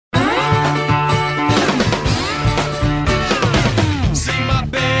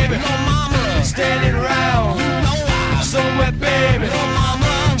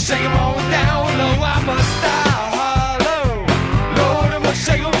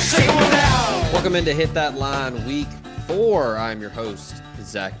Welcome into Hit That Line Week 4. I'm your host,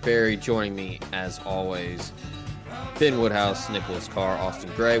 Zach Berry. Joining me, as always, Ben Woodhouse, Nicholas Carr, Austin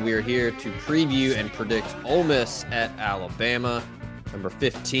Gray. We are here to preview and predict Ole Miss at Alabama. Number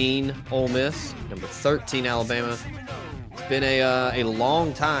 15, Ole Miss. Number 13, Alabama. It's been a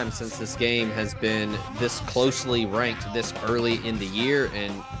long time since this game has been this closely ranked this early in the year.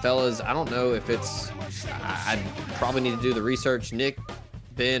 And fellas, I don't know if it's – I probably need to do the research. Nick,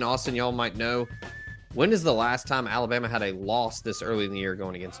 Ben, Austin, y'all might know. When is the last time Alabama had a loss this early in the year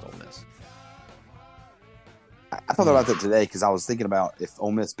going against Ole Miss? I thought about that today because I was thinking about if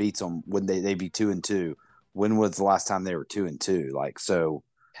Ole Miss beats them, wouldn't they be 2-2? When was the last time they were 2-2?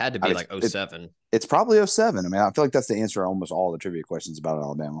 Had to be like 07. It's probably 07. I mean, I feel like that's the answer to almost all the trivia questions about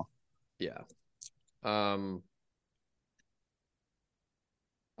Alabama. Yeah. I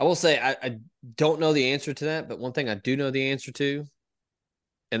will say I don't know the answer to that, but one thing I do know the answer to,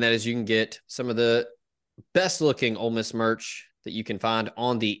 and that is you can get some of the best looking Ole Miss merch that you can find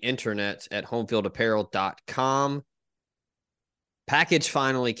on the internet at homefieldapparel.com. Package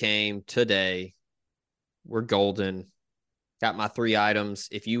finally came today. We're golden. Got my 3 items.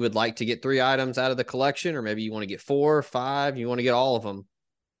 If you would like to get 3 items out of the collection, or maybe you want to get 4, 5, you want to get all of them,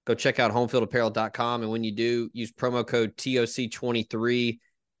 go check out homefieldapparel.com. And when you do, use promo code TOC23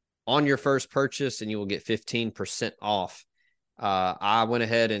 on your first purchase, and you will get 15% off. I went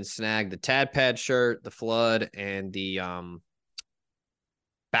ahead and snagged the Tad Pad shirt, the Flood, and the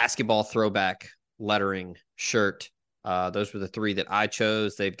basketball throwback lettering shirt. Those were the 3 that I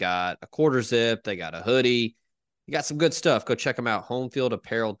chose. They've got a quarter zip. They got a hoodie. You got some good stuff. Go check them out,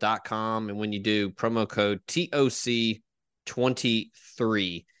 homefieldapparel.com. And when you do, promo code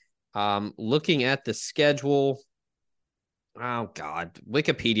TOC23. Looking at the schedule, oh, God.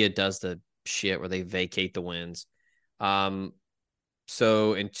 Wikipedia does the shit where they vacate the wins.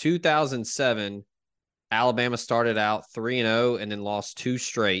 So in 2007, Alabama started out 3-0 and then lost 2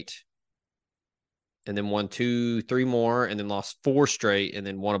 straight, and then won 2, 3 more, and then lost 4 straight, and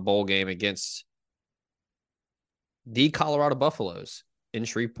then won a bowl game against the Colorado Buffaloes in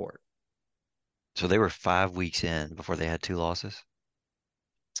Shreveport. So they were 5 weeks in before they had 2 losses?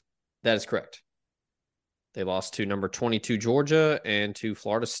 That is correct. They lost to number 22 Georgia and to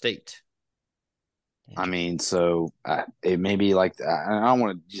Florida State. I mean, so it may be like I don't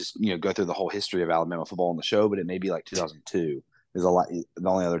want to just go through the whole history of Alabama football on the show, but it may be like 2002 is the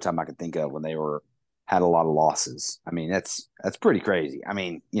only other time I can think of when they had a lot of losses. I mean, that's pretty crazy. I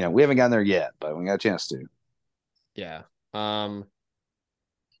mean, we haven't gotten there yet, but we got a chance to. Yeah.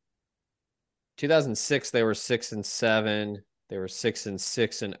 2006 they were 6-7. They were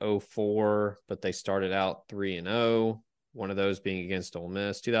 6-6 in 04, but they started out 3-0. One of those being against Ole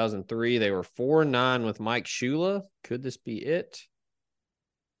Miss. 2003, they were 4-9 with Mike Shula. Could this be it?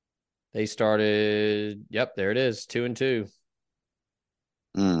 They started, yep, there it is, 2-2.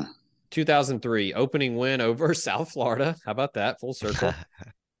 2003, opening win over South Florida. How about that? Full circle.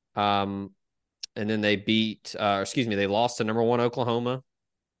 And then they they lost to number 1 Oklahoma,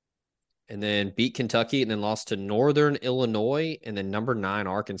 and then beat Kentucky, and then lost to Northern Illinois, and then number 9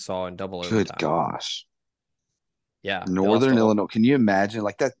 Arkansas in double overtime. Good gosh. Yeah. Northern Illinois. Can you imagine?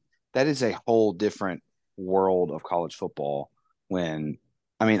 Like that is a whole different world of college football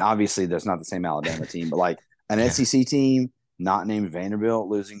obviously there's not the same Alabama team, but like an SEC team not named Vanderbilt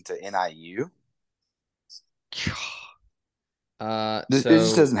losing to NIU. It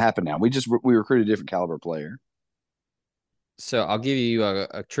just doesn't happen now. We recruit a different caliber player. So I'll give you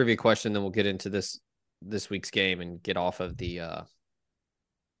a trivia question, then we'll get into this week's game and get off of the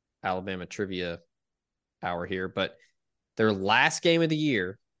Alabama trivia hour here. But their last game of the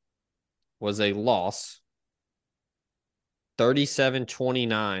year was a loss,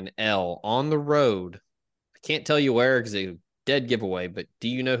 37-29 L on the road. I can't tell you where because it's a dead giveaway, but do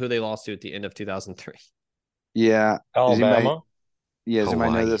you know who they lost to at the end of 2003? Yeah. Alabama? Does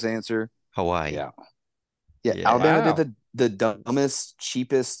anybody know this answer? Hawaii. Yeah. Alabama did the dumbest,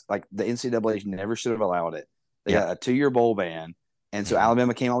 cheapest, like the NCAA never should have allowed it. They got a 2-year bowl ban. And so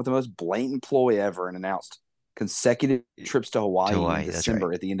Alabama came out with the most blatant ploy ever and announced consecutive trips to Hawaii in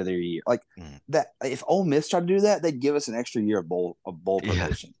December at the end of their year. Like that, if Ole Miss tried to do that, they'd give us an extra year of bowl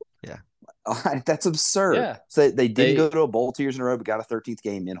promotion. Yeah. That's absurd. Yeah. So they didn't go to a bowl 2 years in a row, but got a 13th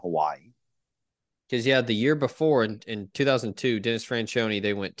game in Hawaii. Because, the year before in 2002, Dennis Franchione,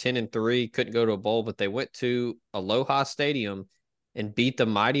 they went 10-3, couldn't go to a bowl, but they went to Aloha Stadium and beat the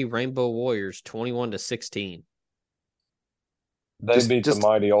mighty Rainbow Warriors 21-16. They beat the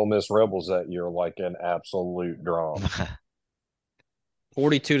mighty Ole Miss Rebels that year like an absolute drum.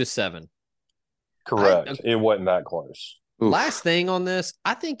 42-7. Correct. It wasn't that close. Last thing on this,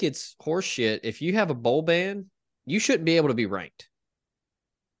 I think it's horseshit. If you have a bowl ban, you shouldn't be able to be ranked.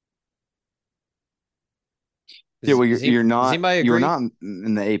 Yeah, well, you're not. You're not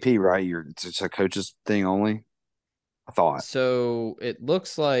in the AP, right? It's a coach's thing only. I thought. So it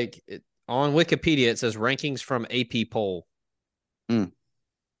looks like on Wikipedia it says rankings from AP poll.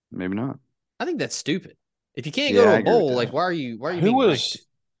 Maybe not. I think that's stupid. If you can't go to a bowl, like why are you being ranked?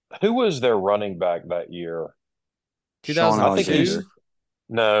 Who was their running back that year? 2002?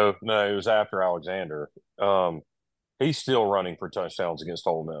 No, it was after Alexander. He's still running for touchdowns against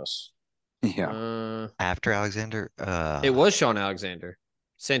Ole Miss. Yeah. After Alexander? It was Sean Alexander.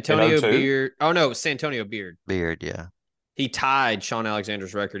 Santonio Beard. Oh, no, Santonio Beard. Beard, yeah. He tied Sean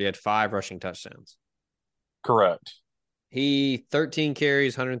Alexander's record. He had 5 rushing touchdowns. Correct. He 13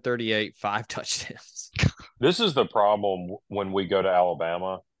 carries, 138, 5 touchdowns. This is the problem when we go to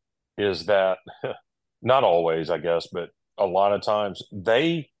Alabama is that not always, I guess, but a lot of times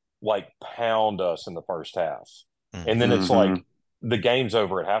they like pound us in the first half. And then it's like the game's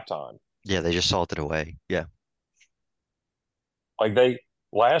over at halftime. Yeah, they just salted away. Yeah. Like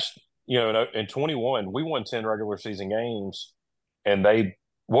in 21, we won 10 regular season games and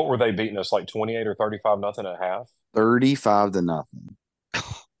what were they beating us like 28 or 35-0 at half? 35-0.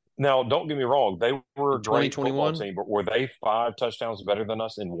 Now, don't get me wrong. They were a great football team, but were they 5 touchdowns better than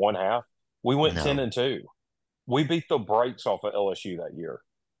us in one half? We went 10-2. We beat the brakes off of LSU that year.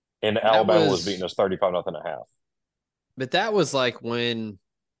 And Alabama was beating us 35-0 at half. But that was like when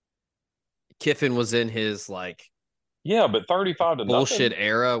Kiffin was in his like but 35-0 bullshit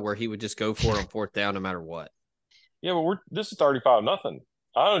era where he would just go for it on 4th down no matter what. Yeah, but this is 35-0.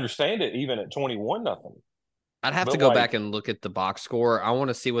 I understand it even at 21-0. I'd have to go back and look at the box score. I want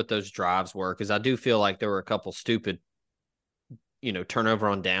to see what those drives were because I do feel like there were a couple stupid, turnover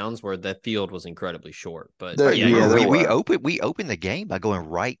on downs where the field was incredibly short. But we opened the game by going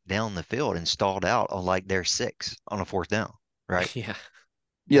right down the field and stalled out on like their 6 on a 4th down, right?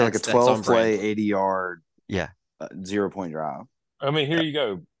 Yeah, like a 12-play, 80-yard, 0-point drive. I mean, here you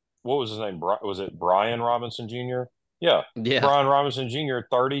go. What was his name? Was it Brian Robinson Jr.? Yeah. Brian Robinson Jr.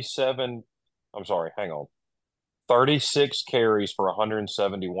 36 carries for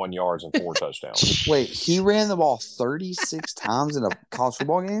 171 yards and 4 touchdowns. Wait, he ran the ball 36 times in a college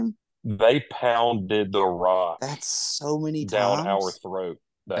football game? They pounded the rock. That's so many times. Down our throat.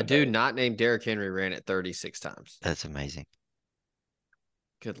 A dude not named Derrick Henry ran it 36 times. That's amazing.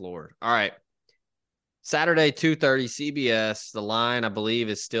 Good Lord. All right. Saturday, 2:30 CBS. The line, I believe,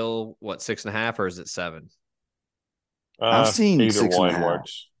 is still, 6.5 or is it 7? I've seen either 6.5.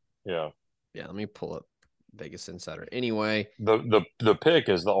 works. Yeah. Yeah, let me pull up Vegas Insider. Anyway, the pick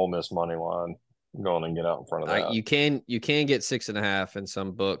is the Ole Miss money line. Going and get out in front of that. You can get 6.5 in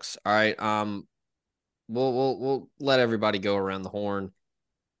some books. All right. We'll let everybody go around the horn.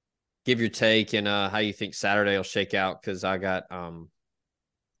 Give your take and how you think Saturday will shake out because I got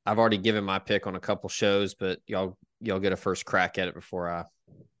I've already given my pick on a couple shows, but y'all get a first crack at it before I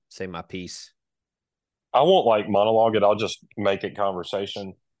say my piece. I won't monologue it. I'll just make it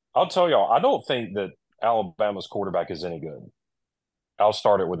conversation. I'll tell y'all, I don't think that Alabama's quarterback is any good. I'll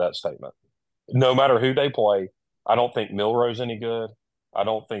start it with that statement. No matter who they play, I don't think Milroe's any good. I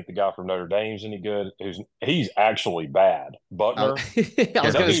don't think the guy from Notre Dame's any good. He's actually bad. Buckner. I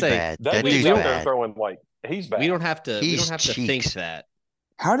was going to say that dude's out there throwing he's bad. We don't have to think that.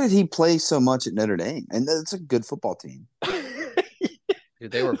 How did he play so much at Notre Dame? And that's a good football team. Dude,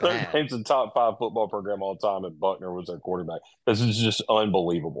 they were bad. Notre Dame's a top 5 football program all the time, and Buckner was their quarterback. This is just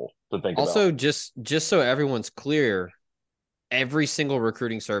unbelievable to think about. Also, just so everyone's clear, every single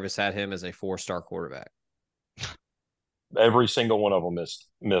recruiting service had him as a 4-star quarterback. Every single one of them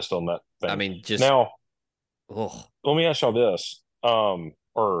missed on that thing. I mean, let me ask y'all this.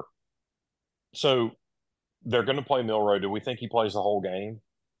 So they're going to play Milroe. Do we think he plays the whole game?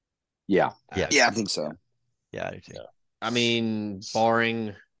 Yeah, I think so. Yeah, I do too. I mean,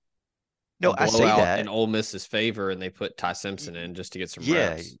 barring I say that in Ole Miss's favor, and they put Ty Simpson in just to get some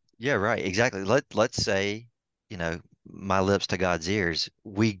reps. Yeah, right, exactly. Let's say, my lips to God's ears,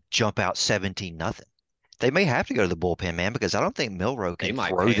 we jump out 17-0. They may have to go to the bullpen, man, because I don't think Milroe can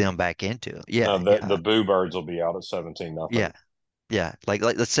throw them back into it. Yeah, the Boo Birds will be out at 17-0. Yeah. Like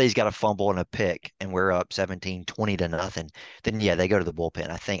let's say he's got a fumble and a pick, and we're up 17-20-0. Then they go to the bullpen.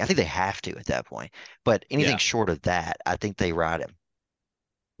 I think they have to at that point. But anything short of that, I think they ride him.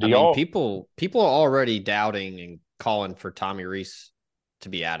 People are already doubting and calling for Tommy Rees to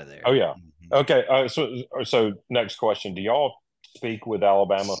be out of there. Oh yeah. Okay. So next question: do y'all speak with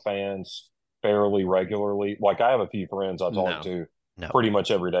Alabama fans fairly regularly? I have a few friends I talk to pretty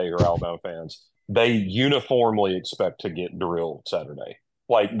much every day who are Alabama fans. they uniformly expect to get drilled Saturday.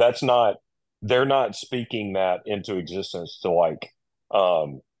 Like they're not speaking that into existence to like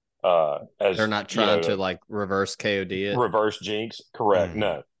as they're not trying to like reverse KOD it. Reverse jinx. Correct.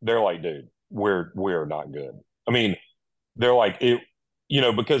 No, they're like, dude, we're not good. I mean, they're like it,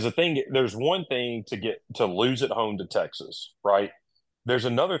 because there's one thing to lose at home to Texas, right? There's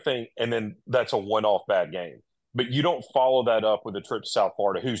another thing, and then that's a one-off bad game. But you don't follow that up with a trip to South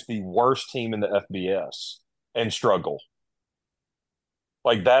Florida, who's the worst team in the FBS, and struggle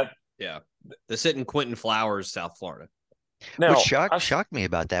like that. Yeah, the sitting Quentin Flowers, South Florida. Now, what shocked me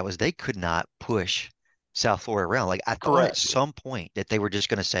about that was they could not push South Florida around. Like I thought at some point that they were just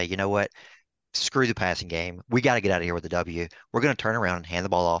going to say, you know what, screw the passing game. We got to get out of here with a W. We're going to turn around and hand the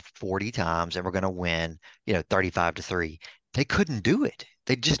ball off 40 times, and we're going to win, 35-3. They couldn't do it.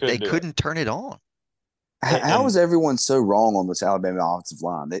 They couldn't turn it on. How is everyone so wrong on this Alabama offensive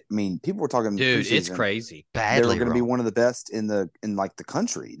line? People were talking. Dude, it's crazy. They were going to be one of the best in the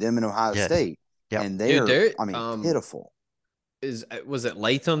country. Them in Ohio State, and they're pitiful. Was it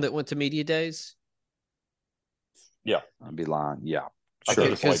Latham that went to media days? Yeah, I'd be lying. Yeah, sure.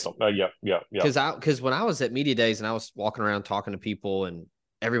 Yeah. Because when I was at media days and I was walking around talking to people, and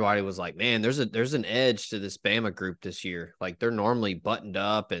everybody was like, "Man, there's an edge to this Bama group this year. Like they're normally buttoned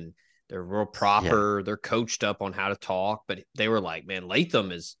up and they're real proper. Yeah. They're coached up on how to talk." But they were like, "Man, Latham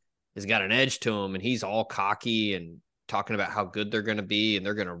has got an edge to him, and he's all cocky and talking about how good they're going to be, and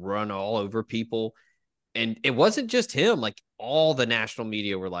they're going to run all over people." And it wasn't just him. Like all the national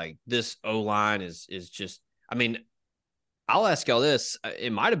media were like, "This O-line is just." I mean, I'll ask y'all this.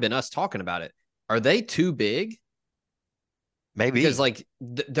 It might have been us talking about it. Are they too big? Maybe. Because like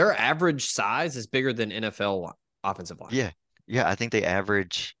their average size is bigger than NFL offensive line. Yeah. Yeah, I think they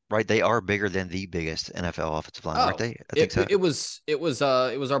average, right? They are bigger than the biggest NFL offensive line, aren't they? I think so. It was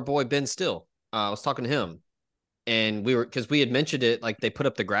our boy Ben Still. I was talking to him, and because we had mentioned it, like they put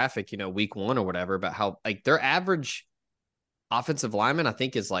up the graphic, week 1 or whatever, about how like their average offensive lineman, I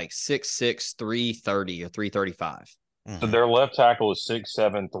think, is like 6'6", 330 or 335. Mm-hmm. So their left tackle is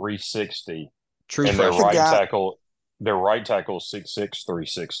 6'7", 360. True. And their right tackle is 6'6",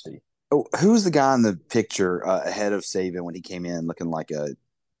 360. Oh, who's the guy in the picture ahead of Saban when he came in looking like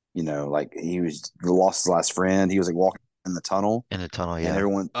like he lost his last friend? He was like walking in the tunnel. Yeah. And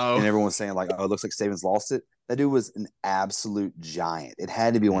everyone's saying like, "Oh, it looks like Saban's lost it." That dude was an absolute giant. It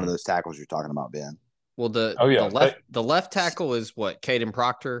had to be one of those tackles you're talking about, Ben. Well, the left tackle is what, Caden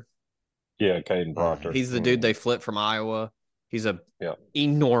Proctor? Yeah, Caden Proctor. He's the dude they flipped from Iowa. He's a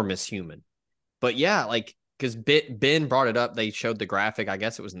enormous human. But yeah, like, because Ben brought it up, they showed the graphic. I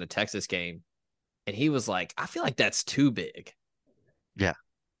guess it was in the Texas game, and he was like, "I feel like that's too big." Yeah,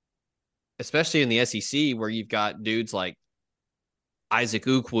 especially in the SEC where you've got dudes like Isaac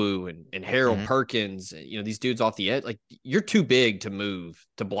Ukwu and Harold Perkins. These dudes off the edge. Like, you're too big to move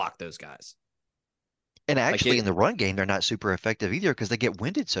to block those guys. And actually, in the run game, they're not super effective either because they get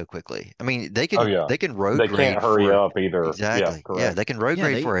winded so quickly. I mean, they can road grade. They can't hurry up either. Exactly. Yeah, they can road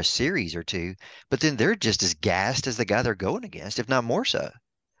grade for a series or two, but then they're just as gassed as the guy they're going against, if not more so.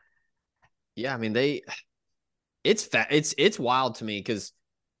 Yeah, I mean, it's wild to me because,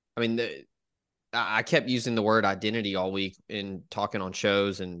 I mean, I kept using the word identity all week in talking on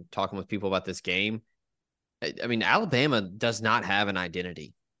shows and talking with people about this game. I mean, Alabama does not have an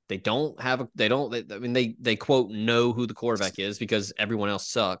identity. They quote know who the quarterback is because everyone else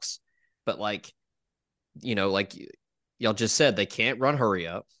sucks. But like y'all just said, they can't run hurry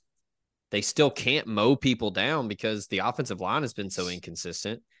up. They still can't mow people down because the offensive line has been so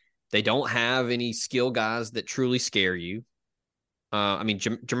inconsistent. They don't have any skill guys that truly scare you. I mean,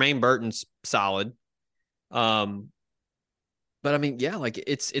 Jermaine Burton's solid. But I mean, yeah, like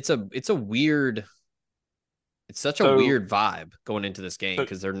it's such a weird vibe going into this game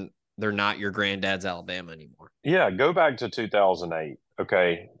because they're not your granddad's Alabama anymore. Yeah, go back to 2008.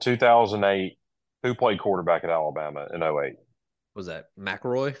 Okay, 2008. Who played quarterback at Alabama in 2008? Was that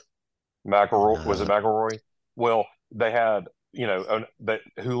McElroy? Was it McElroy? Well, they had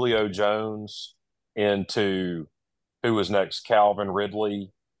Julio Jones into who was next? Calvin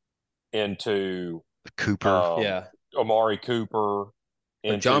Ridley into Cooper. Amari Cooper.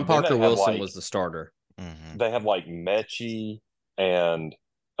 John Parker Wilson was the starter. Mm-hmm. They had like Mechie and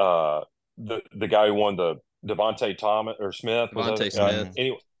the guy who won the Devontae Thomas or Smith. Devontae Smith.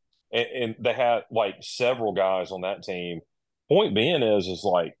 Anyway, and they had like several guys on that team. Point being is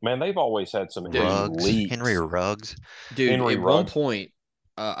like, man, they've always had some elite Henry Ruggs. Dude, one point,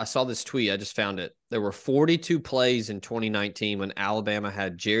 I saw this tweet. I just found it. There were 42 plays in 2019 when Alabama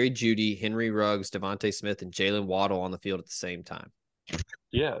had Jerry Jeudy, Henry Ruggs, Devontae Smith, and Jalen Waddle on the field at the same time.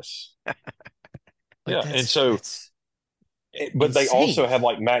 Yes. Like And so, that's but they insane. also have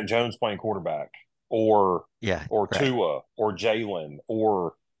like Mac Jones playing quarterback, or right. Tua, or Jalen,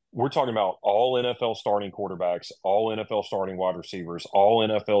 or we're talking about all NFL starting quarterbacks, all NFL starting wide receivers, all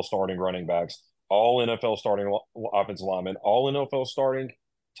NFL starting running backs, all NFL starting offensive linemen, all NFL starting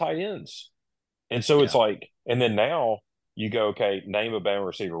tight ends. And so it's Yeah. like, and then now you go, okay, name a Bama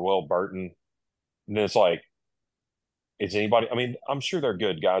receiver. Well, Burton. And then it's like, is anybody? I mean, I'm sure they're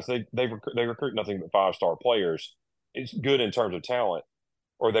good guys. They recruit nothing but 5-star players. It's good in terms of talent,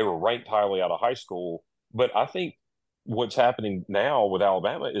 or they were ranked highly out of high school. But I think what's happening now with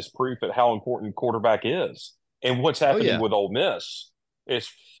Alabama is proof of how important quarterback is, and what's Oh happening yeah. with Ole Miss is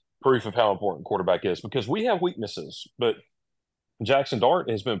proof of how important quarterback is, because we have weaknesses, but Jackson Dart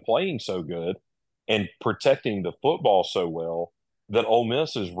has been playing so good and protecting the football so well that Ole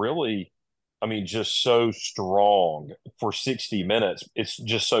Miss is really, I mean, just so strong for 60 minutes. It's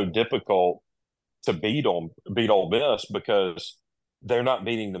just so difficult to beat Ole Miss, because they're not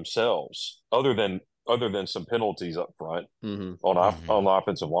beating themselves other than some penalties up front Mm-hmm. on the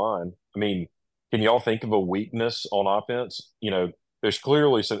offensive line. I mean, can y'all think of a weakness on offense? There's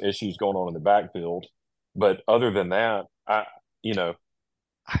clearly some issues going on in the backfield, but other than that, you know,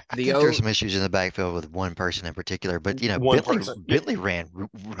 I think there are some issues in the backfield with one person in particular, but one Bentley person, yeah, Bentley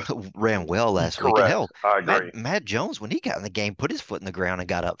ran well last week, and correct. hell, I Matt agree. Matt Jones, when he got in the game, put his foot in the ground and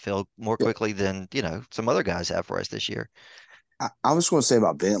got upfield more quickly than some other guys have for us this year. I was going to say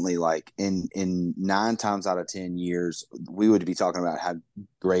about Bentley, like in 9 times out of 10 years, we would be talking about how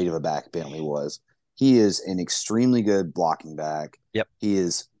great of a back Bentley was. He is an extremely good blocking back. Yep. He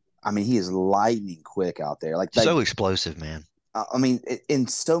is, I mean, he is lightning quick out there. So explosive, man. I mean, in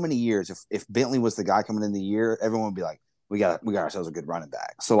so many years, if Bentley was the guy coming in the year, everyone would be like, we got ourselves a good running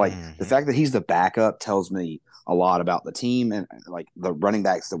back. So like the Mm-hmm. fact that he's the backup tells me a lot about the team and like the running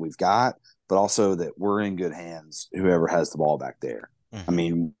backs that we've got, but also that we're in good hands. Whoever has the ball back there. I Mm-hmm.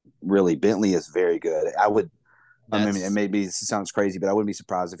 mean, really, Bentley is very good. I mean, it That's maybe this sounds crazy, but I wouldn't be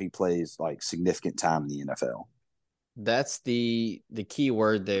surprised if he plays like significant time in the NFL. that's the key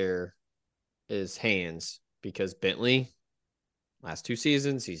word there is hands, because Bentley last 2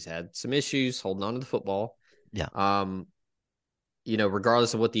 seasons he's had some issues holding on to the football. Yeah.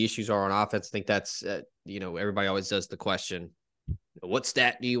 Regardless of what the issues are on offense, I think that's everybody always does the question, what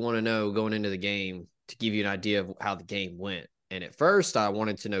stat do you want to know going into the game to give you an idea of how the game went? And at first I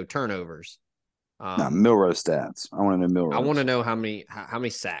wanted to know turnovers. Now, Milrose stats. I want to know I want to Milrose. know how many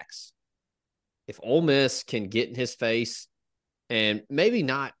sacks. If Ole Miss can get in his face, and maybe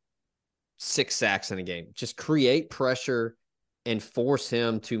not 6 sacks in a game, just create pressure and force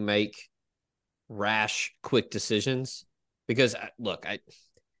him to make rash, quick decisions. Because look,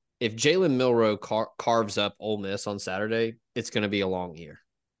 if Jalen Milroe carves up Ole Miss on Saturday, it's going to be a long year,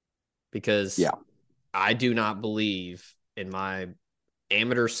 because Yeah. I do not believe in my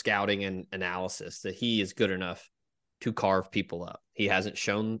amateur scouting and analysis that he is good enough to carve people up. He hasn't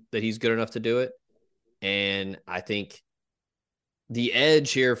shown that he's good enough to do it. And I think the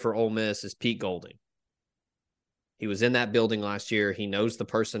edge here for Ole Miss is Pete Golding. He was in that building last year. He knows the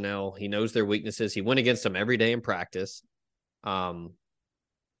personnel. He knows their weaknesses. He went against them every day in practice. I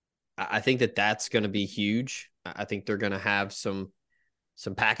think that's going to be huge. I think they're going to have some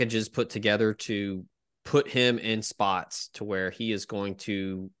packages put together to put him in spots to where he is going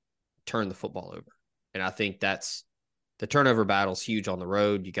to turn the football over. And I think that's the turnover battle is huge on the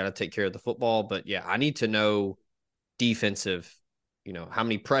road. You got to take care of the football. But yeah, I need to know defensive, how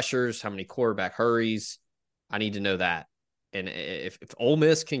many pressures, how many quarterback hurries. I need to know that. And if Ole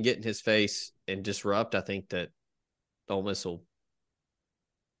Miss can get in his face and disrupt, I think that Ole Miss will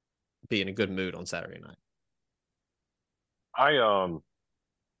be in a good mood on Saturday night. I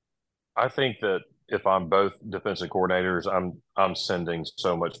think that if I'm both defensive coordinators, I'm sending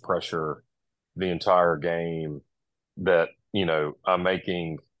so much pressure the entire game that I'm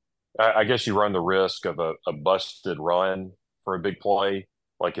making. I guess you run the risk of a busted run for a big play,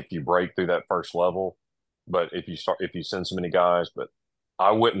 like if you break through that first level. But if you send so many guys, but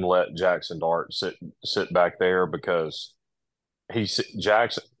I wouldn't let Jackson Dart sit back there, because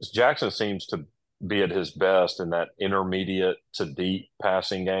Jackson seems to be at his best in that intermediate to deep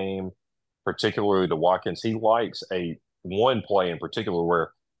passing game, particularly to Watkins. He likes a one play in particular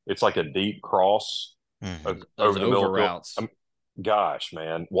where it's like a deep cross Mm-hmm. Those over the middle over of the field. routes. Gosh,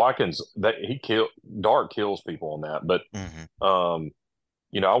 man, Watkins, that Dart kills people on that. But Mm-hmm.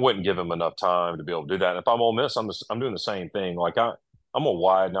 I wouldn't give him enough time to be able to do that. And if I'm Ole Miss, I'm doing the same thing. Like I'm gonna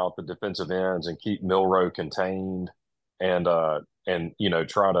widen out the defensive ends and keep Milroe contained, and try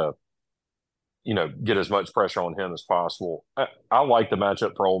to get as much pressure on him as possible. I like the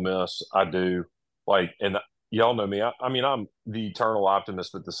matchup for Ole Miss. I do. Like, and y'all know me. I mean, I'm the eternal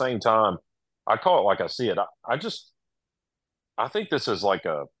optimist, but at the same time, I call it like I see it. I think this is like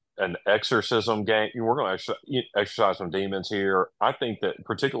an exorcism game. We're going to exercise some demons here. I think that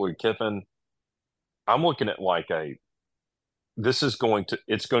particularly Kiffin, I'm looking at like it's going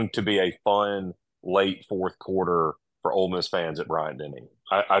to be a fun late fourth quarter for Ole Miss fans at Bryant-Denny.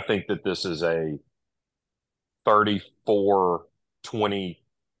 I think that this is a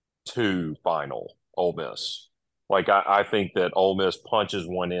 34-22 final, Ole Miss. Like I think that Ole Miss punches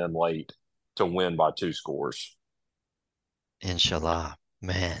one in late to win by 2 scores. Inshallah,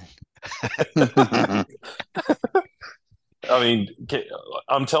 man. I mean,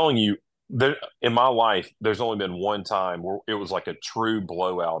 I'm telling you, there in my life, there's only been one time where it was like a true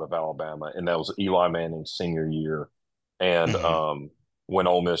blowout of Alabama, and that was Eli Manning's senior year, and when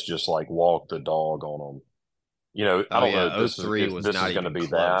Ole Miss just like walked the dog on them. You know, I don't know if this is 03 if was this not is going to even be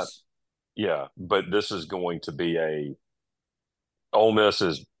that. close. Yeah, but this is going to be Ole Miss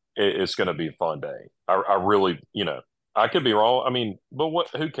it's going to be a fun day. I really, I could be wrong. I mean, but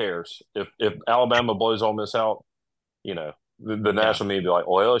who cares if Alabama blows Ole Miss out? You know, the national media be like,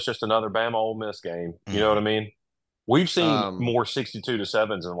 well, it's just another Bama Ole Miss game. You know what I mean? We've seen more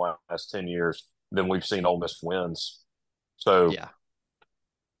 62-7s in the last 10 years than we've seen Ole Miss wins. So yeah.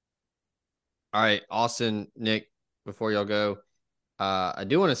 All right, Austin, Nick, before y'all go, I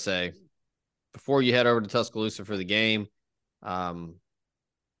do want to say, before you head over to Tuscaloosa for the game,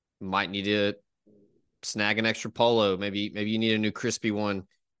 might need to snag an extra polo. Maybe you need a new crispy one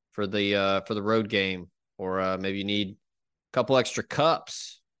for the road game, or maybe you need a couple extra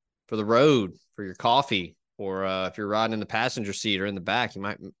cups for the road for your coffee, or if you're riding in the passenger seat or in the back, you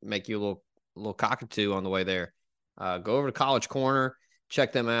might make you a little cockatoo on the way there. Go over to College Corner,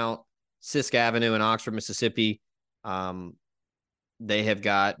 check them out. Sisk Avenue in Oxford, Mississippi. They have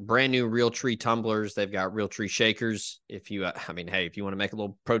got brand new Realtree tumblers. They've got Realtree shakers. If you want to make a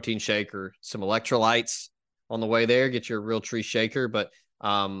little protein shake or some electrolytes on the way there, get your Realtree shaker. But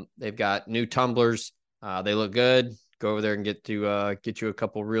they've got new tumblers. They look good. Go over there and get you a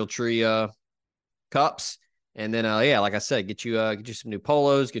couple Realtree cups. And then, like I said, get you some new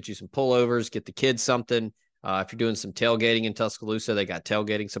polos, get you some pullovers, get the kids something. If you're doing some tailgating in Tuscaloosa, they got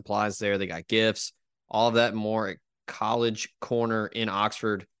tailgating supplies there. They got gifts, all of that and more at College Corner in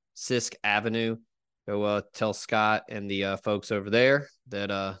Oxford, Sisk Avenue. Go tell Scott and the folks over there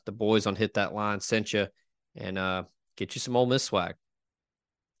that the boys on Hit That Line sent you, and get you some Ole Miss swag.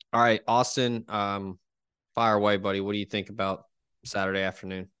 All right, Austin, fire away, buddy. What do you think about Saturday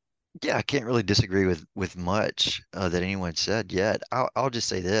afternoon? Yeah, I can't really disagree with much that anyone said yet. I'll just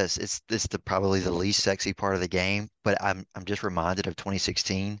say this: it's probably the least sexy part of the game, but I'm just reminded of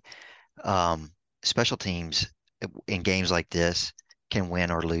 2016. Special teams in games like this can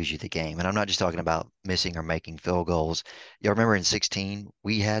win or lose you the game, and I'm not just talking about missing or making field goals. You remember in 16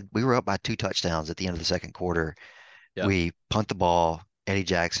 we were up by 2 touchdowns at the end of the second quarter. Yep. We punt the ball. Eddie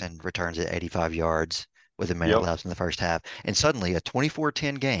Jackson returns it 85 yards with a minute left in the first half, and suddenly a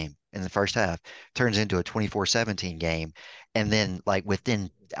 24-10 game in the first half turns into a 24-17 game. And then like within,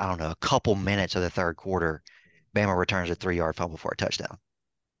 I don't know, a couple minutes of the third quarter, Bama returns a 3-yard fumble for a touchdown.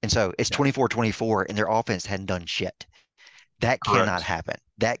 And so it's 24-24 and their offense hadn't done shit. That cannot happen.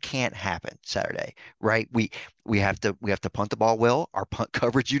 That can't happen Saturday, right? We have to punt the ball well. Our punt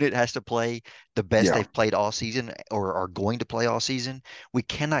coverage unit has to play the best they've played all season or are going to play all season. We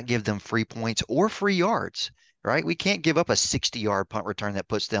cannot give them free points or free yards, right? We can't give up a 60-yard punt return that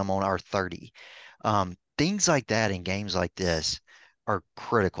puts them on our 30. Things like that in games like this are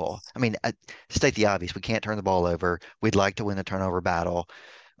critical. I mean, state the obvious. We can't turn the ball over. We'd like to win the turnover battle.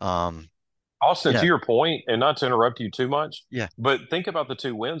 Austin, to your point, and not to interrupt you too much, yeah, but think about the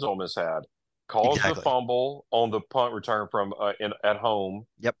 2 wins Ole Miss had. Caused the fumble on the punt return from at home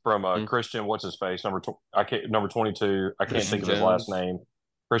from Christian, what's his face, number 22. I can't think of his last name,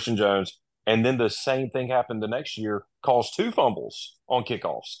 Christian Jones. And then the same thing happened the next year. Caused 2 fumbles on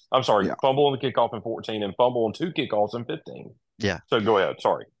kickoffs. I'm sorry, fumble on the kickoff in 14 and fumble on 2 kickoffs in 15. Yeah. So go ahead.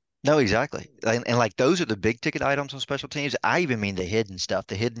 Sorry. No, exactly. And like those are the big ticket items on special teams. I even mean the hidden stuff,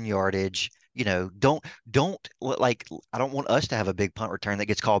 the hidden yardage. Don't like I don't want us to have a big punt return that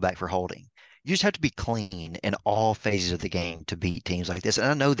gets called back for holding. You just have to be clean in all phases of the game to beat teams like this. And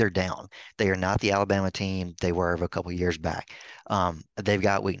I know they're down. They are not the Alabama team they were of a couple years back. They've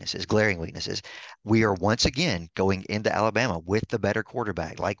got weaknesses, glaring weaknesses. We are once again going into Alabama with the better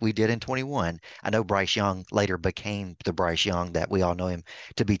quarterback, like we did in 21. I know Bryce Young later became the Bryce Young that we all know him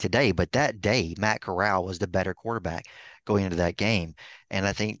to be today, but that day, Matt Corral was the better quarterback going into that game. And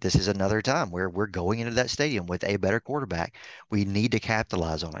I think this is another time where we're going into that stadium with a better quarterback. We need to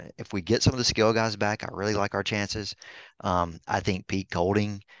capitalize on it. If we get some of the skill guys back, I really like our chances. I think Pete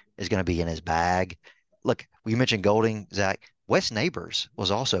Golding is going to be in his bag. Look, we mentioned Golding, Zach. Wes Neighbors was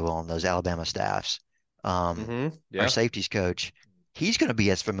also on those Alabama staffs. Our safeties coach, he's going to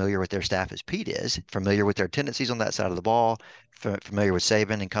be as familiar with their staff as Pete is, familiar with their tendencies on that side of the ball, familiar with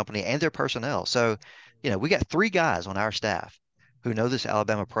Saban and company and their personnel. So, we got 3 guys on our staff who know this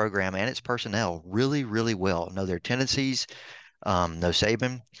Alabama program and its personnel really, really well, know their tendencies, know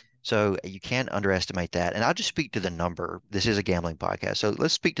Saban. So you can't underestimate that. And I'll just speak to the number. This is a gambling podcast. So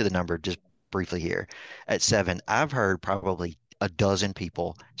let's speak to the number just briefly here. At 7, I've heard probably a dozen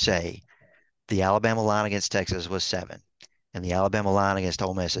people say the Alabama line against Texas was 7, and the Alabama line against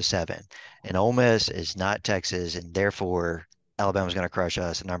Ole Miss is 7, and Ole Miss is not Texas, and therefore Alabama's going to crush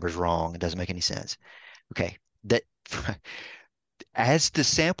us. The number's wrong. It doesn't make any sense. Okay, that as the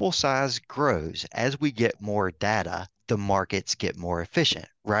sample size grows, as we get more data, the markets get more efficient,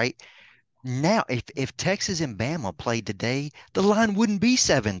 right? Now, if Texas and Bama played today, the line wouldn't be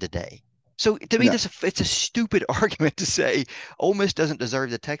 7 today. So to me, it's a stupid argument to say Ole Miss doesn't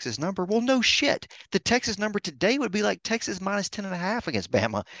deserve the Texas number. Well, no shit. The Texas number today would be like Texas minus 10.5 against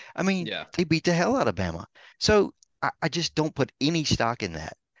Bama. I mean, they beat the hell out of Bama. So I just don't put any stock in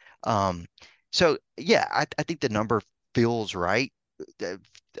that. So yeah, I think the number feels right.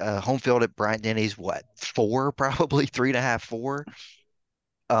 Home field at Bryant-Denny's, what, 4, probably 3.5, 4.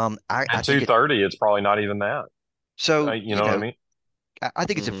 At 230, it's probably not even that. So you know what I mean? I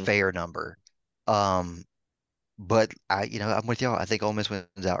think it's a fair number. But I'm with y'all. I think Ole Miss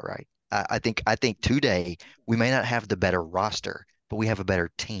wins outright. I think today we may not have the better roster, but we have a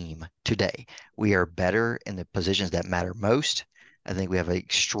better team today. We are better in the positions that matter most. I think we have an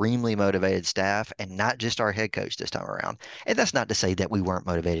extremely motivated staff, and not just our head coach this time around. And that's not to say that we weren't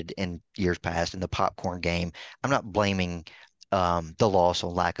motivated in years past in the popcorn game. I'm not blaming the loss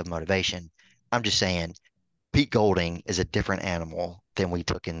on lack of motivation. I'm just saying Pete Golding is a different animal than we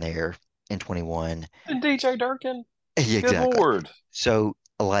took in there in 21. And DJ Durkin. Exactly. Good Lord. So,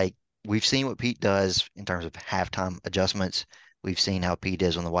 like, we've seen what Pete does in terms of halftime adjustments. We've seen how Pete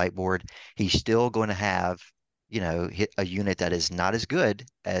is on the whiteboard. He's still going to have, hit a unit that is not as good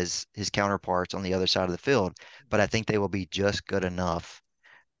as his counterparts on the other side of the field, but I think they will be just good enough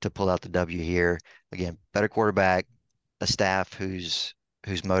to pull out the W here. Again, better quarterback, a staff who's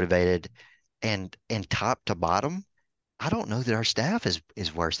motivated, and top to bottom, I don't know that our staff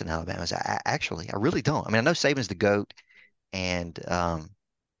is worse than Alabama's. I really don't. I mean, I know Saban's the GOAT, and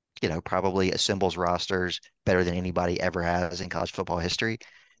probably assembles rosters better than anybody ever has in college football history.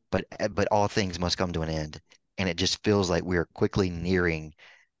 But all things must come to an end, and it just feels like we're quickly nearing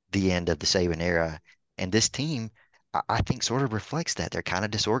the end of the Saban era. And this team, I think, sort of reflects that. They're kind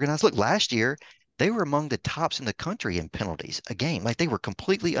of disorganized. Look, last year they were among the tops in the country in penalties a game. Like, they were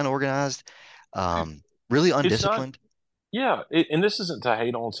completely unorganized, really undisciplined. And this isn't to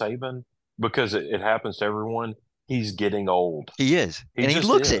hate on Saban because it happens to everyone. He's getting old. He is, and he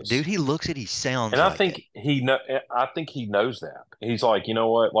looks it, dude. He looks it. He sounds. And I think I think he knows that. He's like, you know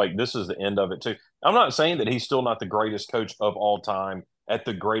what? Like, this is the end of it too. I'm not saying that he's still not the greatest coach of all time at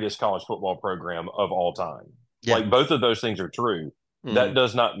the greatest college football program of all time. Yeah. Like, both of those things are true. That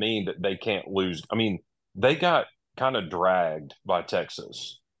does not mean that they can't lose. I mean, they got kind of dragged by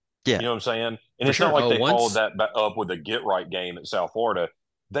Texas. Yeah. You know what I'm saying? And it's not like they followed that up with a get-right game at South Florida.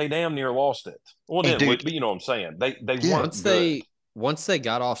 They damn near lost it. Well, then, but you know what I'm saying? They weren't once they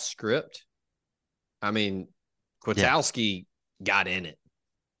got off script, I mean, Kwiatkowski got in it.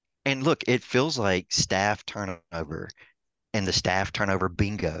 And look, it feels like staff turnover and the staff turnover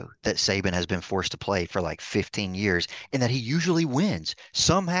bingo that Saban has been forced to play for like 15 years, and that he usually wins.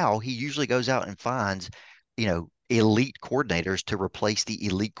 Somehow he usually goes out and finds, elite coordinators to replace the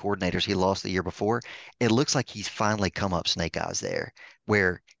elite coordinators he lost the year before. It looks like he's finally come up snake eyes there,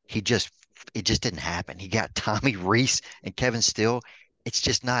 where it just didn't happen. He got Tommy Rees and Kevin Steele. It's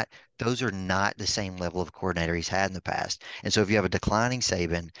just not, those are not the same level of coordinator he's had in the past. And so if you have a declining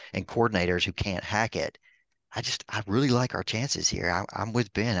Saban and coordinators who can't hack it, I really like our chances here. I'm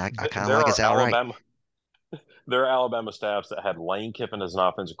with Ben. I kind of like us outright. There are Alabama staffs that had Lane Kiffin as an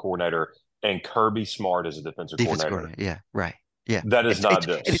offensive coordinator and Kirby Smart as a defensive coordinator. Yeah, right. Yeah. That is not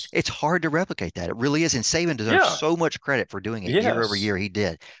this. It's hard to replicate that. It really is. And Saban deserves so much credit for doing it year over year. He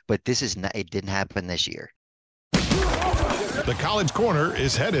did. But this is not, it didn't happen this year. The College Corner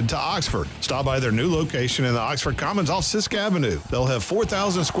is headed to Oxford. Stop by their new location in the Oxford Commons off Sisk Avenue. They'll have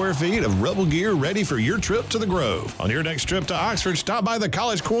 4,000 square feet of Rebel gear ready for your trip to the Grove. On your next trip to Oxford, stop by the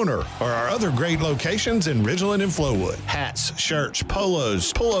College Corner or our other great locations in Ridgeland and Flowood. Hats, shirts,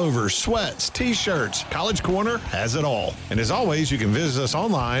 polos, pullovers, sweats, t-shirts. College Corner has it all. And as always, you can visit us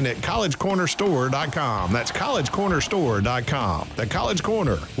online at collegecornerstore.com. That's collegecornerstore.com. The College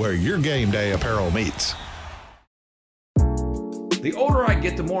Corner, where your game day apparel meets. The older I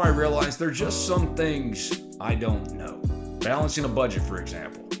get, the more I realize there are just some things I don't know. Balancing a budget, for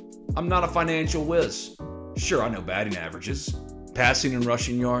example. I'm not a financial whiz. Sure, I know batting averages, passing and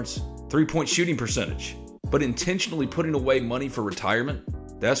rushing yards, three-point shooting percentage. But intentionally putting away money for retirement?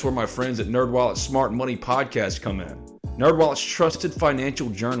 That's where my friends at NerdWallet's Smart Money Podcast come in. NerdWallet's trusted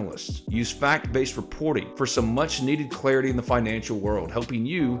financial journalists use fact-based reporting for some much-needed clarity in the financial world, helping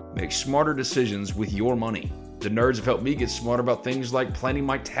you make smarter decisions with your money. The nerds have helped me get smart about things like planning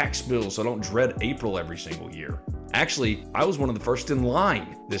my tax bill so I don't dread April every single year. Actually, I was one of the first in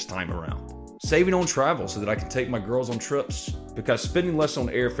line this time around. Saving on travel so that I can take my girls on trips, because spending less on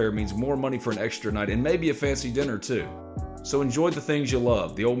airfare means more money for an extra night and maybe a fancy dinner too. So enjoy the things you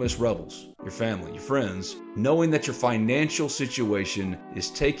love, the Ole Miss Rebels, your family, your friends, knowing that your financial situation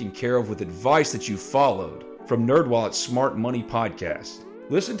is taken care of with advice that you followed from NerdWallet's Smart Money Podcast.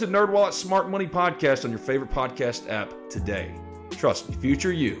 Listen to NerdWallet's Smart Money Podcast on your favorite podcast app today. Trust me,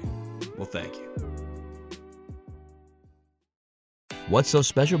 future you will thank you. What's so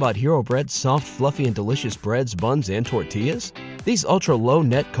special about Hero Bread's soft, fluffy, and delicious breads, buns, and tortillas? These ultra-low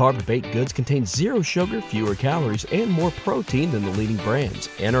net-carb baked goods contain zero sugar, fewer calories, and more protein than the leading brands,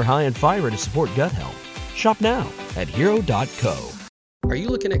 and are high in fiber to support gut health. Shop now at hero.co. Are you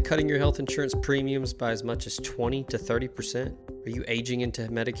looking at cutting your health insurance premiums by as much as 20 to 30%? Are you aging into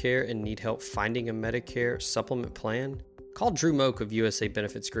Medicare and need help finding a Medicare supplement plan? Call Drew Moak of USA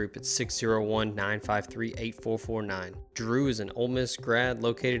Benefits Group at 601-953-8449. Drew is an Ole Miss grad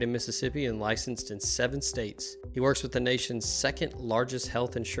located in Mississippi and licensed in 7 states. He works with the nation's second largest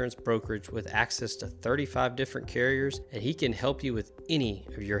health insurance brokerage with access to 35 different carriers, and he can help you with any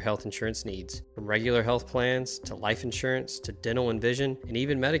of your health insurance needs. From regular health plans to life insurance to dental and vision and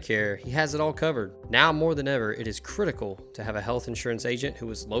even Medicare, he has it all covered. Now more than ever, it is critical to have a health insurance agent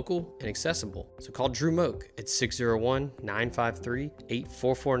who is local and accessible. So call Drew Moak at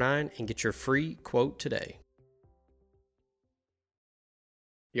 601-953-8449 and get your free quote today.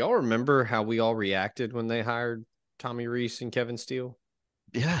 Y'all remember how we all reacted when they hired Tommy Rees and Kevin Steele?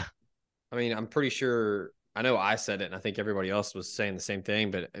 Yeah. I mean, I'm pretty sure, I know I said it, and I think everybody else was saying the same thing,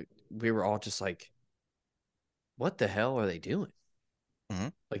 but we were all just like, what the hell are they doing? Mm-hmm.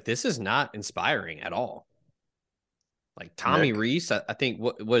 Like, this is not inspiring at all. Like, Tommy Rees, I think,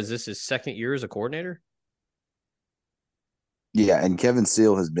 what is this, his second year as a coordinator? Yeah, and Kevin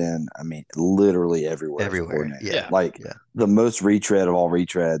Steele has been, I mean, literally everywhere. Yeah. Like the most retread of all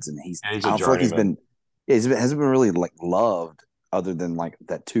retreads, and I don't feel like he's been hasn't been really like loved other than like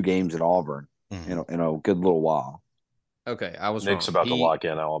that 2 games at Auburn, in a good little while. Okay, I was Nick's wrong. about to lock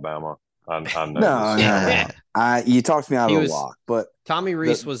in Alabama. I know. No. You talked me out of the lock, but Tommy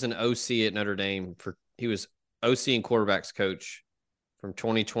Rees was an OC at Notre Dame he was OC and quarterbacks coach from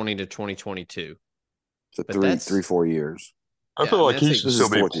 2020 to 2022. So 3-4 years. I feel like he should still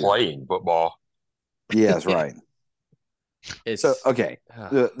be playing football. Yeah, that's right. So okay,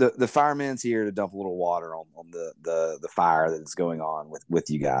 the fireman's here to dump a little water on the fire that's going on with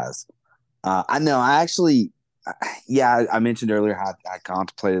you guys. I know. I mentioned earlier how I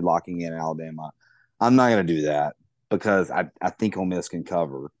contemplated locking in Alabama. I'm not going to do that because I think Ole Miss can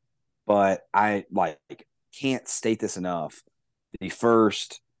cover, but I can't state this enough. The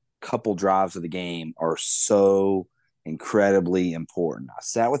first couple drives of the game are so incredibly important. I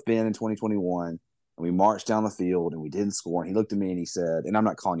sat with Ben in 2021 and we marched down the field and we didn't score. And he looked at me and he said, and I'm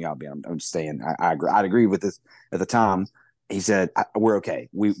not calling you out, Ben. I'm just saying I'd agree with this at the time. He said, we're okay.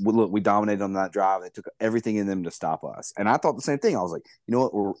 We dominated on that drive. It took everything in them to stop us. And I thought the same thing. I was like, you know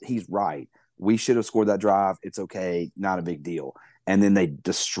what? He's right. We should have scored that drive. It's okay. Not a big deal. And then they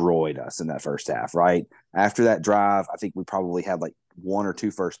destroyed us in that first half, right? After that drive, I think we probably had like 1 or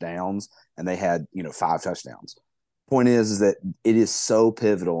 2 first downs and they had, 5 touchdowns. Point is that it is so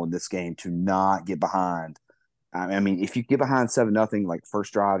pivotal in this game to not get behind. I mean, if you get behind 7-0, like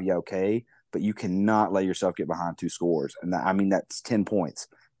first drive, yeah, okay, but you cannot let yourself get behind 2 scores. And that's 10 points.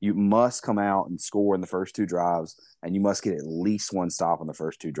 You must come out and score in the first 2 drives, and you must get at least 1 stop on the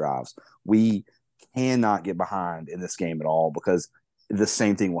first 2 drives. We cannot get behind in this game at all because the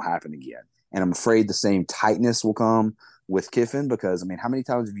same thing will happen again. And I'm afraid the same tightness will come with Kiffin because, I mean, how many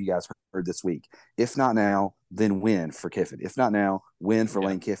times have you guys heard this week? If not now, then win for Kiffin. If not now, win for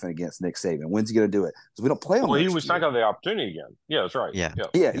Lane Kiffin against Nick Saban. When's he going to do it? Because we don't play him. Well, he was not going to have the opportunity again. Yeah, that's right.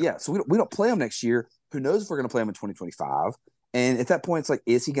 Yeah. So we don't play him next year. Who knows if we're going to play him in 2025? And at that point, it's like,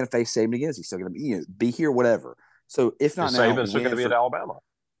 is he going to face Saban again? Is he still going to be here? Whatever. So if not now, Saban's still going to be at Alabama.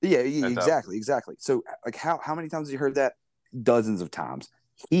 Yeah, exactly. So like, how many times have you heard that? Dozens of times.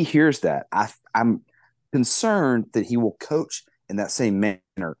 He hears that. I'm concerned that he will coach in that same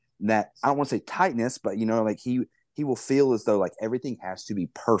manner. That I don't want to say tightness, but like he will feel as though like everything has to be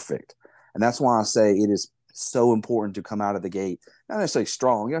perfect. And that's why I say it is so important to come out of the gate, not necessarily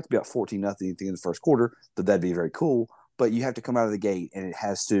strong. You have to be up 14-0 at the end of the first quarter, but that'd be very cool. But you have to come out of the gate and it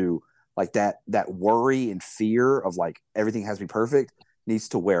has to like that worry and fear of like everything has to be perfect needs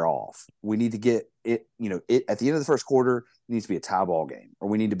to wear off. We need to get it, it at the end of the first quarter, it needs to be a tie ball game, or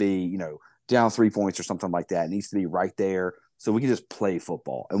we need to be, down 3 points or something like that. It needs to be right there so we can just play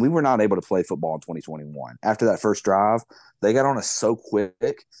football. And we were not able to play football in 2021. After that first drive, they got on us so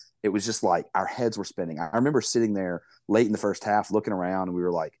quick. It was just like our heads were spinning. I remember sitting there late in the first half looking around, and we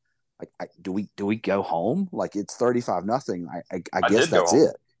were like do we go home? Like, it's 35-0. I guess that's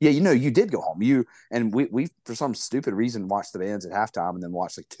it. Yeah, you did go home. We for some stupid reason watched the bands at halftime and then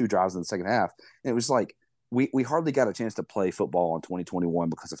watched like 2 drives in the second half. And it was like we hardly got a chance to play football in 2021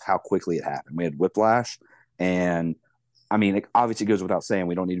 because of how quickly it happened. We had whiplash, and I mean, it obviously goes without saying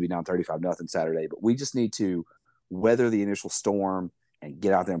we don't need to be down 35-0 Saturday, but we just need to weather the initial storm and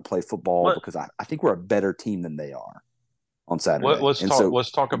get out there and play football because I think we're a better team than they are on Saturday.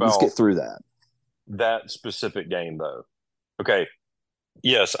 Let's talk about let's get through that specific game though. Okay.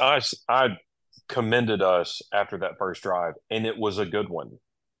 Yes, I commended us after that first drive, and it was a good one.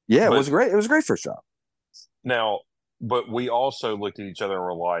 Yeah, it was great. It was a great first drive. Now, but we also looked at each other and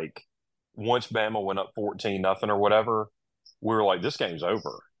were like, once Bama went up 14-0 or whatever, we were like, this game's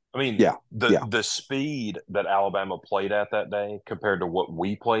over. I mean, the speed that Alabama played at that day compared to what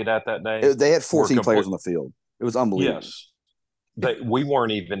we played at that day. They had 14 players on the field. It was unbelievable. Yes. We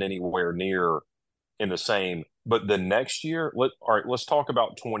weren't even anywhere near in the same. But the next year, let's talk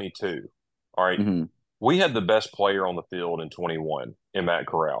about 22. All right. Mm-hmm. We had the best player on the field in 21 in Matt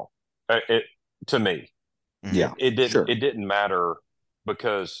Corral. To me. Yeah. It didn't matter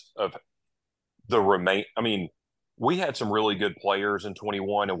because of the I mean, we had some really good players in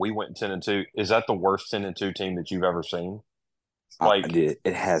 21 and we went 10-2. Is that the worst 10-2 team that you've ever seen? Like, it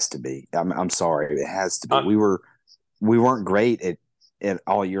has to be. I'm sorry. It has to be. We weren't great at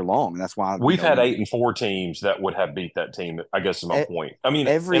all year long. That's why we've had 8-4 teams that would have beat that team. I guess is my point. I mean,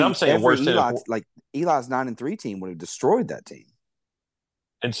 and I'm saying worse than like Eli's 9-3 team would have destroyed that team.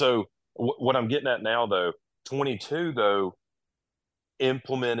 And so what I'm getting at now, though, 22 though,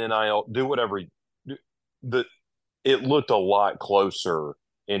 implement NIL, do whatever. It looked a lot closer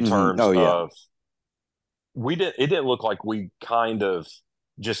in terms of it didn't look like we kind of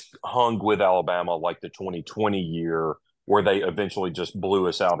just hung with Alabama like the 2020 year where they eventually just blew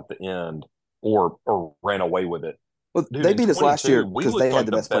us out at the end or ran away with it. Well, they beat us last year because they had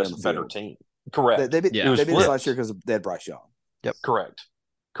the best player on the field. Better team. Correct. They beat us last year because they had Bryce Young. Yep.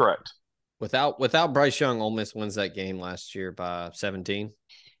 Correct. Without Bryce Young, Ole Miss wins that game last year by 17.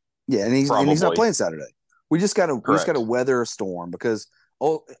 Yeah, and he's not playing Saturday. We just got to weather a storm because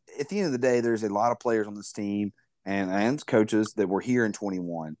at the end of the day, there's a lot of players on this team and coaches that were here in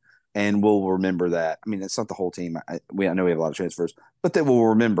 21, and we'll remember that. I mean, it's not the whole team. I know we have a lot of transfers, but they will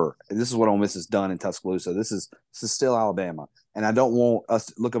remember this is what Ole Miss has done in Tuscaloosa. This is still Alabama, and I don't want us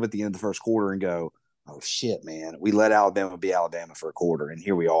to look up at the end of the first quarter and go, "Oh shit, man, we let Alabama be Alabama for a quarter, and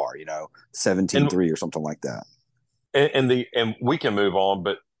here we are, 17-3 or something like that." And we can move on,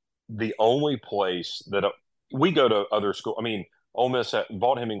 but the only place that we go to other school. I mean, Ole Miss at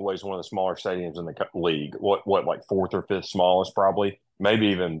Vaught Hemingway is one of the smaller stadiums in the league. What like 4th or 5th smallest, probably, maybe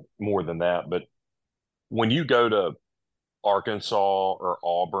even more than that. But when you go to Arkansas or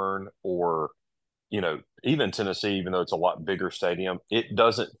Auburn or even Tennessee, even though it's a lot bigger stadium, it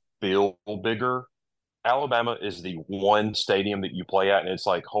doesn't feel bigger. Alabama is the one stadium that you play at, and it's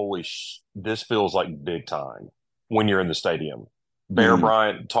like, this feels like big time when you're in the stadium. Bear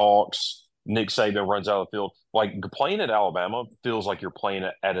Bryant talks. Nick Saban runs out of the field. Like, playing at Alabama feels like you're playing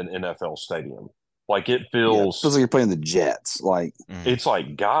at an NFL stadium. Like, it feels like you're playing the Jets. Like, it's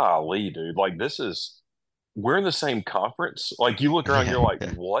like, golly, dude. Like, we're in the same conference. Like, you look around, you're like,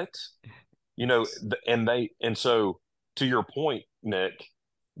 what? And so to your point, Nick,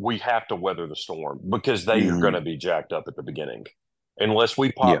 we have to weather the storm because they are going to be jacked up at the beginning. Unless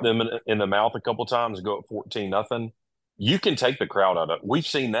we pop them in the mouth a couple times and go up 14-0. You can take the crowd out of it. We've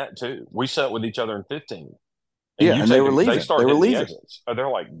seen that too. We sat with each other in 15. And they were leaving. They were leaving. They're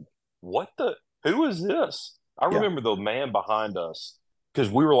like, who is this? I remember the man behind us, because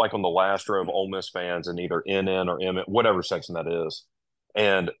we were like on the last row of Ole Miss fans in either NN or M, whatever section that is.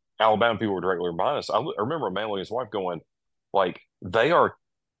 And Alabama people were directly behind us. I remember a man with his wife going, like, they are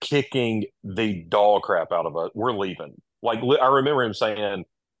kicking the dog crap out of us. We're leaving. Like, I remember him saying,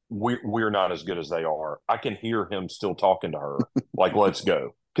 we're not as good as they are. I can hear him still talking to her, like, let's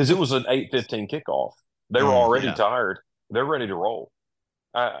go. Because it was an 8:15 kickoff. They were already tired. They're ready to roll.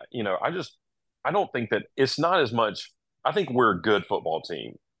 I don't think that it's not as much. I think we're a good football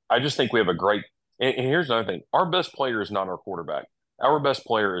team. I just think we have a great. And here's another thing: our best player is not our quarterback. Our best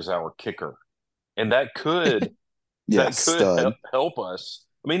player is our kicker, and that could help us.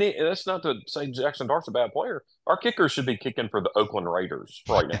 I mean, that's not to say Jackson Dart's a bad player. Our kicker should be kicking for the Oakland Raiders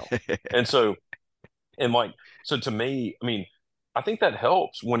right now, so to me, I mean, I think that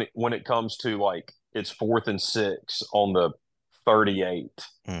helps when it comes to like it's 4th and 6 on the 38,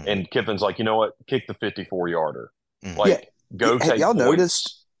 and Kiffin's like, you know what, kick the 54-yarder. Go take y'all points.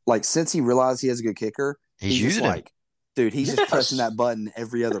 Noticed, like, since he realized he has a good kicker, he's just like, dude, he's just pressing that button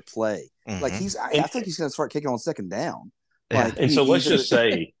every other play. Like I think he's going to start kicking on 2nd down. Like, and so let's just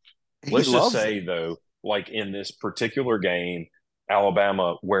say though, like in this particular game,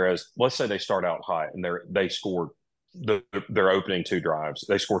 Alabama, whereas let's say they start out high and they scored their opening 2 drives,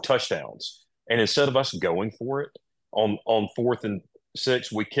 they score touchdowns, and instead of us going for it on 4th and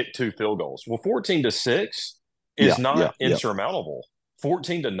 6, we kick 2 field goals. Well, 14-6 is not insurmountable.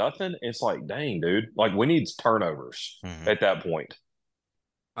 14-0, it's like, dang, dude, like we need turnovers at that point.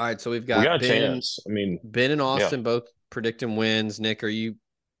 All right, so we got a chance. I mean, Ben and Austin both predicting wins. Nick, are you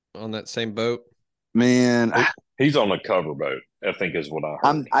on that same boat? Man, he's on the cover boat, I think is what I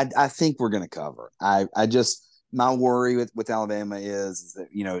heard. I think we're going to cover. I just, my worry with Alabama is that,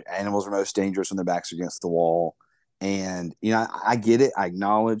 you know, animals are most dangerous when their backs are against the wall. And, you know, I get it. I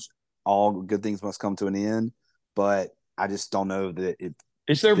acknowledge all good things must come to an end, but I just don't know that it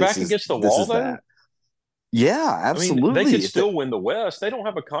is their back against the wall though. That. Yeah, absolutely. I mean, they could still win the West. They don't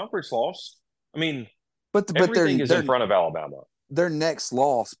have a conference loss. I mean, but everything is in front of Alabama. Their next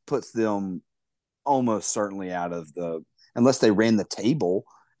loss puts them almost certainly out of the, unless they ran the table,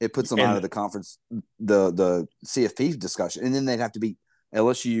 it puts them out of the conference, the CFP discussion, and then they'd have to beat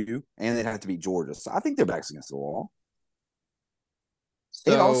LSU and they'd have to beat Georgia. So I think their back's against the wall.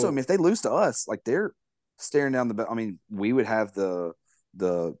 So, and also, I mean, if they lose to us, like they're staring down the. I mean, we would have the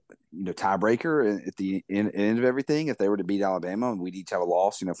tiebreaker at the end of everything if they were to beat Alabama, and we'd each have a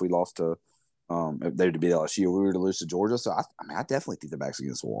loss. You know, if we lost to if they were to beat LSU, we were to lose to Georgia. So I definitely think the back's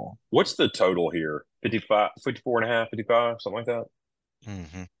against the wall. What's the total here? 55, 54 and a half, 55, something like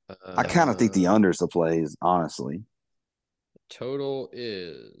that. I kind of think the under's the plays, honestly. Total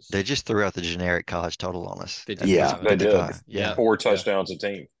is they just threw out the generic college total on us. 55. Yeah, they did. Yeah, 4 touchdowns a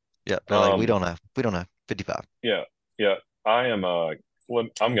team. Yeah, like, we don't know. 55. Yeah. I am I'm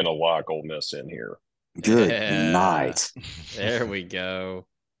going to lock Ole Miss in here. Good night. There we go.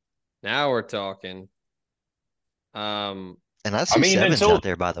 Now we're talking. And I see sevens out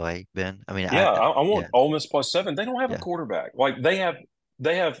there, by the way, Ben. I mean, I want Ole Miss plus 7. They don't have a quarterback. Like they have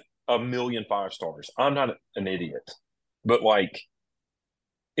 1,000,000 5-stars. I'm not an idiot, but like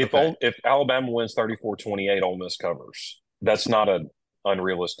if Alabama wins 34-28, Ole Miss covers. That's not an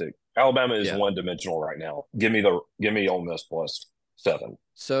unrealistic. Alabama is one-dimensional right now. Give me Ole Miss plus 7.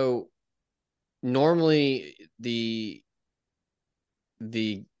 So normally the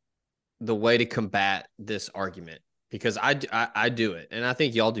way to combat this argument, because I do it, and I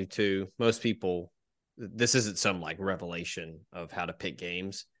think y'all do too. Most people, this isn't some like revelation of how to pick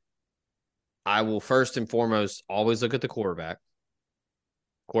games. I will first and foremost always look at the quarterback.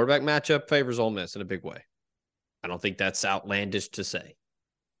 Quarterback matchup favors Ole Miss in a big way. I don't think that's outlandish to say.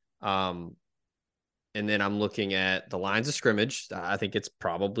 And then I'm looking at the lines of scrimmage. I think it's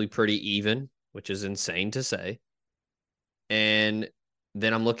probably pretty even, which is insane to say. And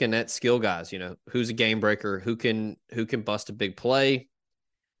then I'm looking at skill guys, you know, who's a game breaker, who can bust a big play.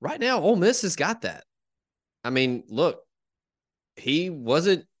 Right now, Ole Miss has got that. I mean, look, he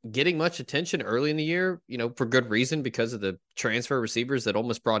wasn't getting much attention early in the year, you know, for good reason because of the transfer receivers that Ole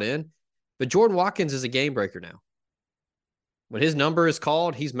Miss brought in. But Jordan Watkins is a game breaker now. When his number is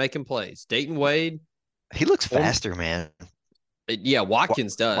called, he's making plays. Dayton Wade. He looks faster, man. Yeah,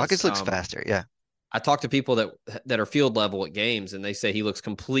 Watkins does. Watkins looks faster, yeah. I talked to people that are field level at games, and they say he looks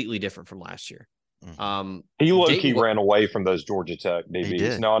completely different from last year. He low-key ran away from those Georgia Tech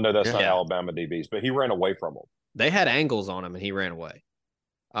DBs. Now, I know that's not Alabama DBs, but he ran away from them. They had angles on him, and he ran away.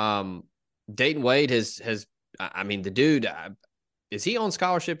 Dayton Wade has I mean, the dude, is he on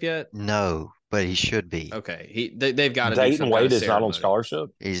scholarship yet? No, but he should be. Okay, they've got to. Dayton Wade is not on scholarship.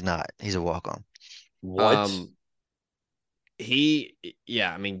 He's not. He's a walk-on. What? I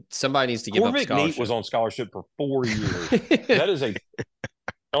mean, somebody needs to give up Corvick scholarship. Neat was on scholarship for 4 years. That is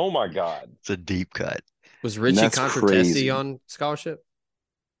oh my God. It's a deep cut. Was Richie Contretesie on scholarship?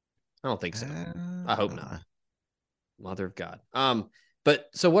 I don't think so. I hope not. Mother of God. But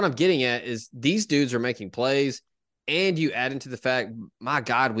so what I'm getting at is these dudes are making plays, and you add into the fact, my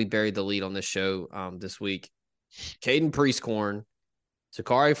God, we buried the lead on this show this week. Caden Priestcorn,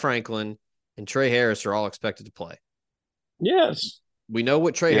 Zachary Franklin, and Trey Harris are all expected to play. Yes. We know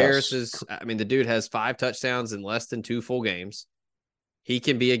what Trey Harris is. I mean, the dude has 5 touchdowns in less than 2 full games. He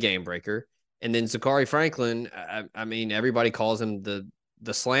can be a game breaker. And then Zachary Franklin, I mean, everybody calls him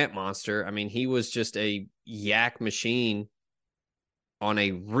the slant monster. I mean, he was just a yak machine on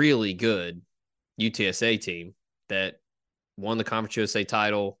a really good UTSA team that won the Conference USA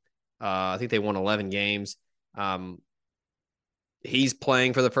title. I think they won 11 games. He's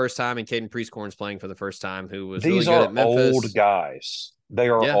playing for the first time, and Caden Priestcorn's playing for the first time, who was really good at Memphis. These are old guys. They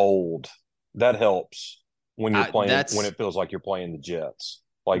are old. That helps when you're playing, when it feels like you're playing the Jets,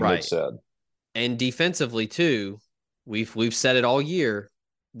 like Nick said. And defensively, too, we've said it all year.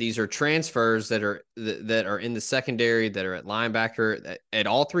 These are transfers that are in the secondary, that are at linebacker, at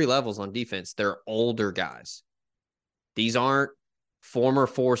all 3 levels on defense. They're older guys. These aren't former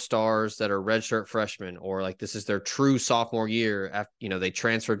 4-stars that are redshirt freshmen, or like this is their true sophomore year after, they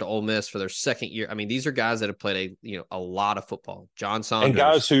transferred to Ole Miss for their second year. I mean, these are guys that have played a lot of football. John Saunders. And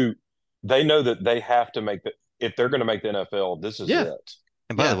guys who they know that they have to make if they're going to make the NFL, this is it.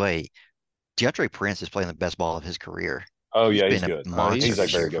 And by the way, DeAndre Prince is playing the best ball of his career. Oh, he's good. He's a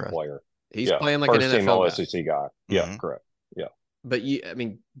very good player. He's playing like first an NFL team SEC guy. Yeah, correct. Yeah. But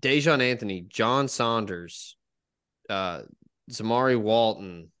Dejon Anthony, John Saunders, Zamari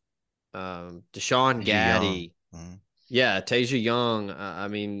Walton, Deshaun Gaddy, Tasia Young. I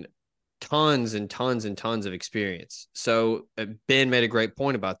mean, tons and tons and tons of experience. So Ben made a great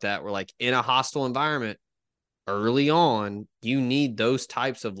point about that. We're like, in a hostile environment early on, you need those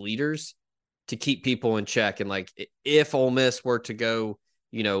types of leaders to keep people in check. And like, if Ole Miss were to go,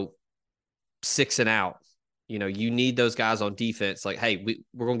 6 and out, you need those guys on defense. Like, hey,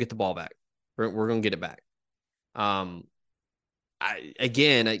 we're going to get the ball back. We're going to get it back. No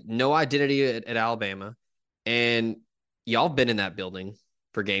identity at Alabama, and y'all been in that building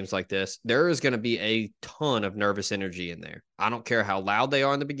for games like this. There is going to be a ton of nervous energy in there. I don't care how loud they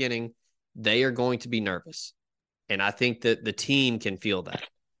are in the beginning. They are going to be nervous. And I think that the team can feel that.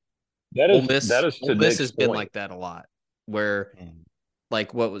 Ole Miss has been like that a lot, where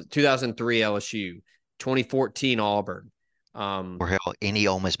like what was 2003 LSU, 2014 Auburn, or hell, any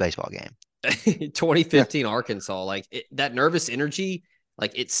Ole Miss baseball game. 2015 Arkansas, like that nervous energy,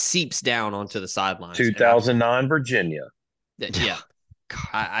 like it seeps down onto the sidelines. 2009 Virginia. Yeah.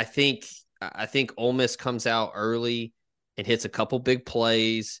 I think Ole Miss comes out early and hits a couple big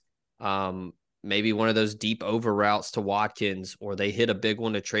plays. Maybe one of those deep over routes to Watkins, or they hit a big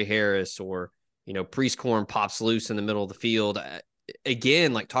one to Trey Harris, or, Priestcorn pops loose in the middle of the field.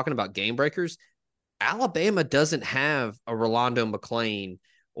 Again, like talking about game breakers, Alabama doesn't have a Rolando McClain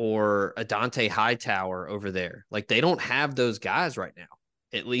or a Dante Hightower over there. Like, they don't have those guys right now.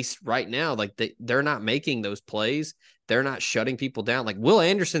 At least right now, like they're not making those plays. They're not shutting people down. Like, Will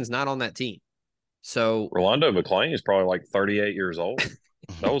Anderson's not on that team. So Rolando McClain is probably like 38 years old.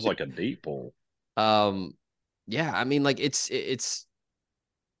 That was like a deep pull. Yeah, I mean, like it's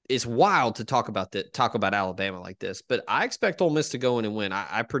wild to talk about Alabama like this, but I expect Ole Miss to go in and win.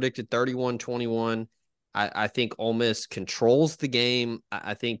 I predicted 31-21. I think Ole Miss controls the game.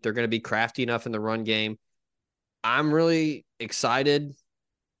 I think they're going to be crafty enough in the run game. I'm really excited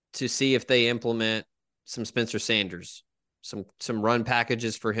to see if they implement some Spencer Sanders, some run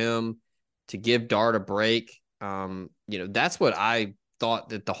packages for him to give Dart a break. That's what I thought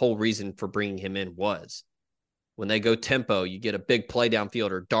that the whole reason for bringing him in was. When they go tempo, you get a big play downfield,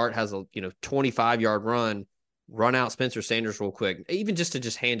 or Dart has a 25-yard run out Spencer Sanders real quick, even just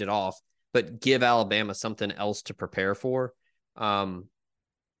to hand it off, but give Alabama something else to prepare for. I'm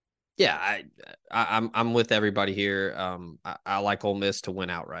with everybody here. I like Ole Miss to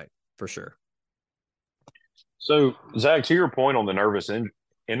win outright for sure. So, Zach, to your point on the nervous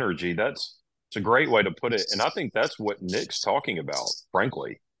energy, it's a great way to put it. And I think that's what Nick's talking about,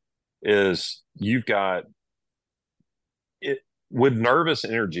 frankly, is you've got it with nervous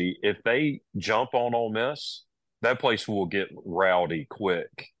energy. If they jump on Ole Miss, that place will get rowdy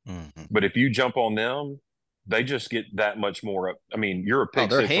quick. Mm-hmm. But if you jump on them, they just get that much more up. I mean, you're a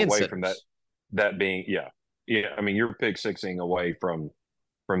pick six away from that being, yeah. I mean, you're pick sixing away from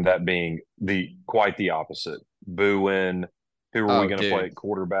that being quite the opposite. Booing, Who are we going to play at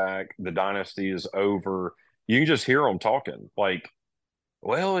quarterback? The dynasty is over. You can just hear them talking like,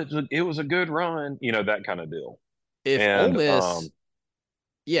 well, it was a good run, that kind of deal. If Ole Miss,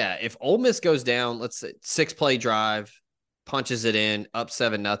 if Ole Miss goes down, let's say 6-play drive, punches it in, up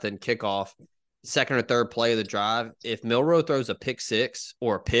 7-0, kickoff, second or third play of the drive. If Milroe throws a pick six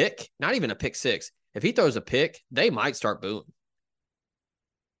or a pick, not even a pick six, if he throws a pick, they might start booing.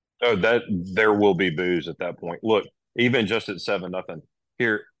 Oh, there will be boos at that point. Look, even just at 7-0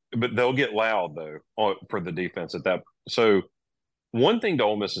 here, but they'll get loud though for the defense at that. So one thing to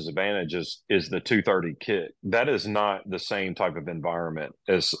Ole Miss's advantage is the 2:30 kick. That is not the same type of environment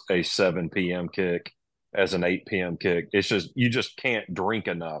as a 7 p.m. kick, as an 8 p.m. kick. It's just you just can't drink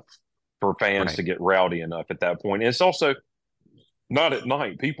enough for fans to get rowdy enough at that point. And it's also not at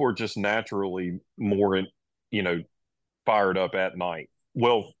night. People are just naturally more, fired up at night.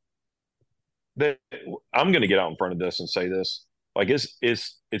 Well, I'm going to get out in front of this and say this. Like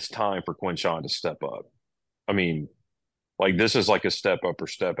it's time for Quinshon to step up. I mean, like this is like a step up or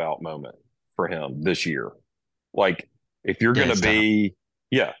step out moment for him this year. Like if you're going to be,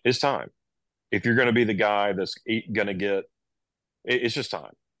 it's time. If you're going to be the guy that's going to get, it's just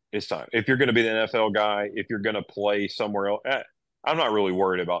time. It's time. If you're going to be the NFL guy, if you're going to play somewhere else, I'm not really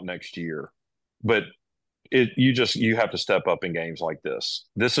worried about next year, but you have to step up in games like this.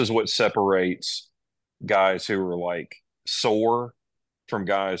 This is what separates guys who are like sore from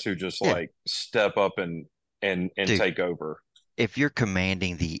guys who just like step up and Dude, take over. If you're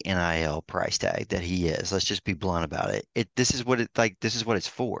commanding the NIL price tag that he is, let's just be blunt about it. This is what it's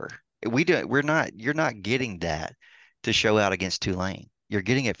for. You're not getting that to show out against Tulane. You're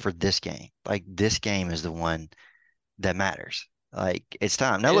getting it for this game. Like this game is the one that matters. Like it's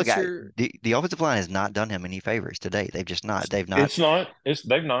time. Now look, the offensive line has not done him any favors today. They've not. They've not.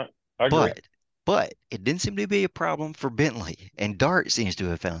 I agree. But it didn't seem to be a problem for Bentley, and Dart seems to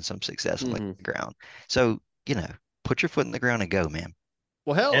have found some success on the ground. So put your foot in the ground and go, man.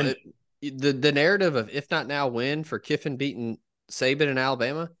 Well, hell, the narrative of if not now, when for Kiffin beating Saban in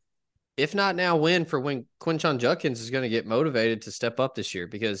Alabama, if not now, when for when Quinshon Judkins is going to get motivated to step up this year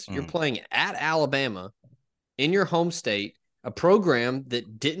because you're playing at Alabama in your home state, a program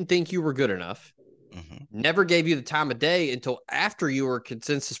that didn't think you were good enough, never gave you the time of day until after you were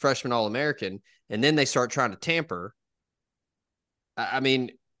consensus freshman All-American, and then they start trying to tamper. I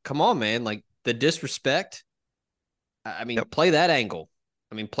mean, come on, man. Like the disrespect. I mean, play that angle.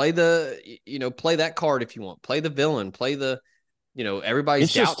 I mean, play that card if you want. Play the villain. Play the, everybody's.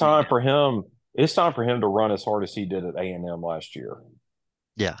 It's just time for him. It's time for him to run as hard as he did at A&M last year.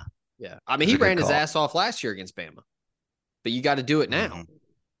 Yeah. Yeah. I mean, he ran his ass off last year against Bama, but you got to do it now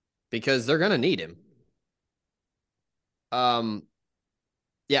because they're going to need him.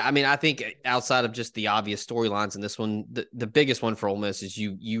 Yeah, I mean, I think outside of just the obvious storylines in this one, the biggest one for Ole Miss is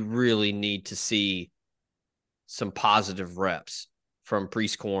you really need to see some positive reps from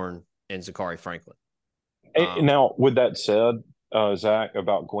Prieskorn and Zachary Franklin. Now, with that said, Zach,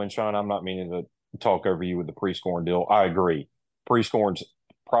 about Quinshon, I'm not meaning to talk over you with the Prieskorn deal. I agree. Prieskorn's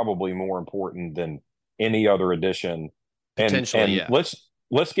probably more important than any other addition. Potentially, and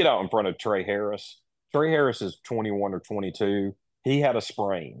let's get out in front of Trey Harris. Trey Harris is 21 or 22. He had a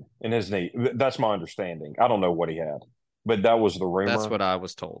sprain in his knee. That's my understanding. I don't know what he had, but that was the rumor. That's what I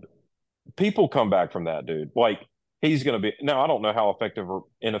was told. People come back from that, dude. Like he's going to be. Now I don't know how effective or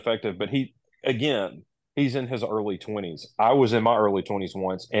ineffective, but he's in his early 20s. I was in my early 20s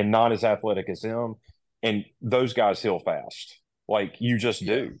once, and not as athletic as him. And those guys heal fast. Like you just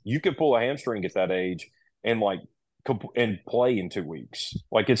do. You could pull a hamstring at that age and play in 2 weeks.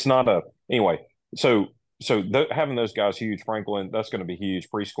 Like it's not anyway. So having those guys huge, Franklin, that's going to be huge.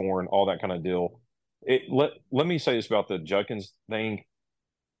 Prieskorn, all that kind of deal. Let me say this about the Judkins thing.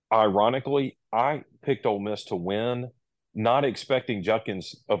 Ironically, I picked Ole Miss to win, not expecting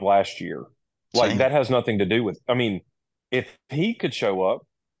Judkins of last year. Like that has nothing to do with. I mean, if he could show up,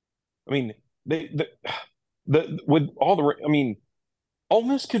 I mean, with all the. I mean, Ole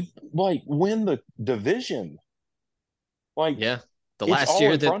Miss could win the division. The last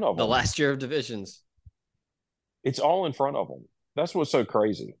year of divisions. It's all in front of them. That's what's so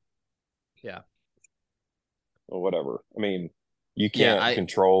crazy. Yeah. Or whatever. I mean, you can't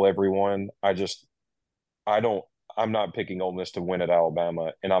control everyone. I'm not picking Ole Miss to win at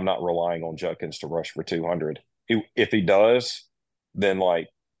Alabama, and I'm not relying on Judkins to rush for 200. If he does, then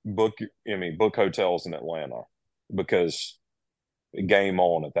book hotels in Atlanta because game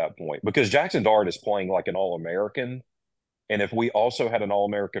on at that point. Because Jackson Dart is playing like an All-American, and if we also had an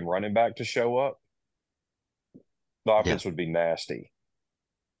All-American running back to show up, the offense would be nasty.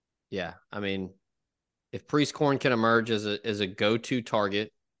 Yeah, I mean, if Priest Corn can emerge as a go-to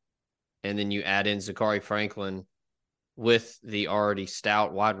target, and then you add in Zachary Franklin with the already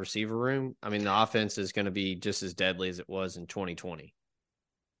stout wide receiver room, I mean, the offense is going to be just as deadly as it was in 2020.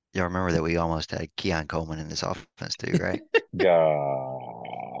 Yeah, remember that we almost had Keon Coleman in this offense too, right?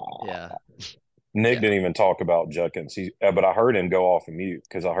 Yeah. Nick didn't even talk about Judkins. But I heard him go off of mute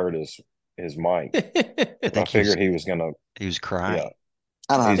because I heard his mic. I figured he was gonna. He was crying. Yeah,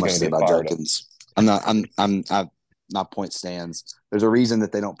 I don't have much to say about Judkins. My point stands. There's a reason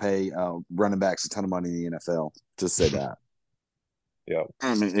that they don't pay running backs a ton of money in the NFL. Just say that. Yeah,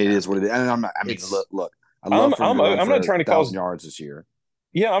 I mean, it is what it is. And I'm not. I mean, look. I love I'm not trying to cause 1,000 yards this year.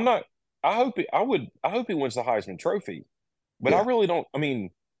 Yeah, I'm not. I hope he wins the Heisman Trophy, but I really don't. I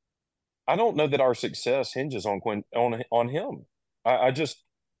mean, I don't know that our success hinges on him. I just,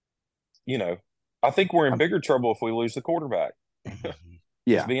 I think we're in bigger trouble if we lose the quarterback.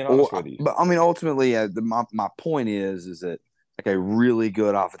 Yeah, being honest with you. But I mean, ultimately, my point is that like a really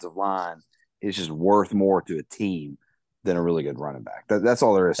good offensive line is just worth more to a team than a really good running back. That's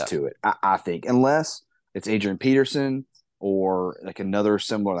all there is to it. I think, unless it's Adrian Peterson or like another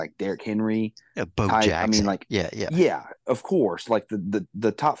similar like Derrick Henry, Bo type. Jackson. I mean, like yeah, of course, like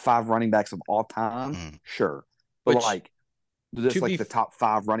the top 5 running backs of all time, sure, but like just like the top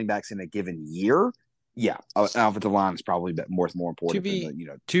 5 running backs in a given year. Yeah, offensive line is probably more important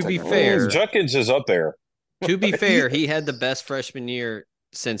than to be fair, Judkins is up there. To be fair, he had the best freshman year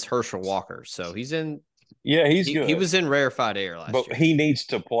since Herschel Walker, so he's in. Yeah, he's good. He was in rarefied air last year, but he needs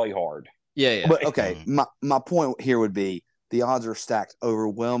to play hard. Yeah. But okay, my point here would be the odds are stacked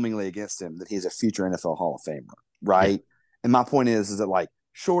overwhelmingly against him that he's a future NFL Hall of Famer, right? Yeah. And my point is that like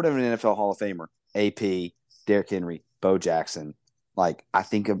short of an NFL Hall of Famer, AP, Derrick Henry, Bo Jackson. Like I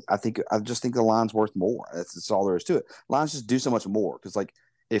just think the line's worth more. That's all there is to it. Lines just do so much more because like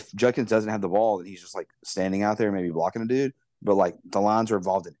if Judkins doesn't have the ball, then he's just like standing out there, maybe blocking a dude. But like the lines are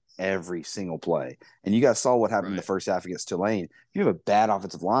involved in every single play, and you guys saw what happened in the first half against Tulane. If you have a bad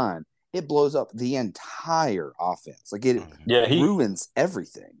offensive line, it blows up the entire offense. Like it ruins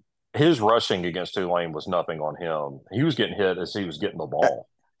everything. His rushing against Tulane was nothing on him. He was getting hit as he was getting the ball.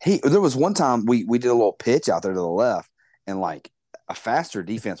 There was one time we did a little pitch out there to the left, and like a faster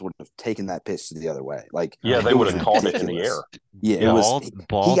defense would have taken that pitch to the other way. Like they would have caught it in the air. Yeah, it was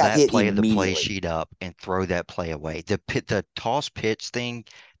ball that play in the play sheet up and throw that play away. The toss pitch thing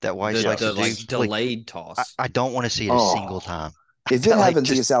that Weiss likes to do, delayed toss. I don't want to see it a single time. If it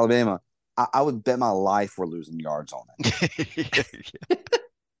happens against Alabama, I would bet my life we're losing yards on it.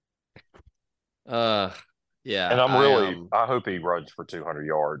 Yeah. And I hope he runs for 200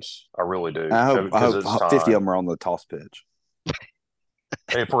 yards. I really do. I hope 50 of them are on the toss pitch.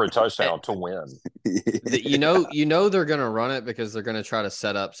 And for a touchdown to win. You know they're going to run it because they're going to try to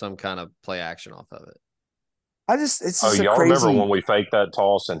set up some kind of play action off of it. It's just y'all crazy... remember when we faked that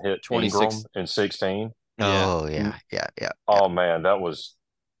toss and hit Ingram in 16? Oh, yeah. Oh, man, that was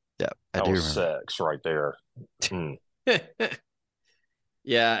was sex right there.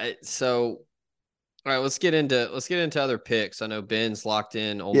 Yeah, so all right, let's get into other picks. I know Ben's locked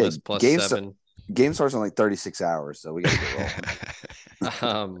in Ole Miss plus 7. Game starts in like 36 hours, so we got to get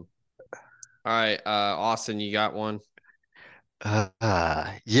rolling. All right, Austin, you got one?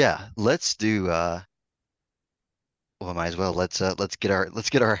 Yeah, let's do. Well, might as well. Let's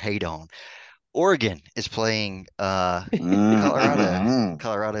get our hate on. Oregon is playing Colorado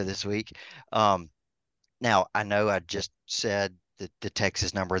this week. Now I know I just said that the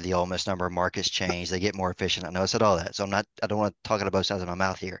Texas number, the Ole Miss number, markets change. They get more efficient. I know I said all that, so I don't want to talk out of both sides of my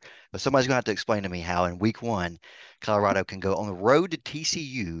mouth here. But somebody's gonna have to explain to me how in week 1, Colorado can go on the road to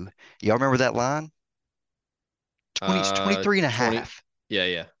TCU. Y'all remember that line? 23 and a half.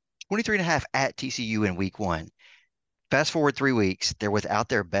 Yeah. 23 and a half at TCU in week 1. Fast forward 3 weeks, they're without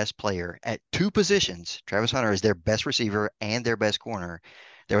their best player at 2 positions. Travis Hunter is their best receiver and their best corner.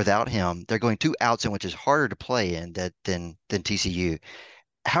 They're without him. They're going 2 outs in, which is harder to play in than TCU.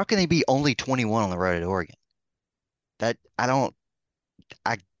 How can they be only 21 on the road at Oregon? That I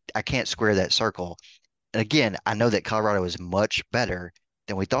can't square that circle. And again, I know that Colorado is much better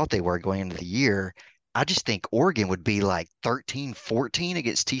than we thought they were going into the year. I just think Oregon would be like 13-14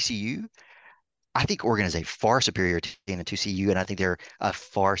 against TCU. I think Oregon is a far superior team to TCU, and I think they're a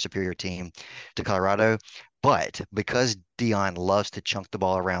far superior team to Colorado. But because Dion loves to chunk the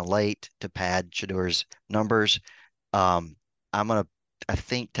ball around late to pad Shadour's numbers, I'm going to, I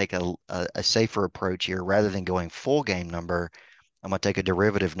think, take a safer approach here. Rather than going full game number, I'm going to take a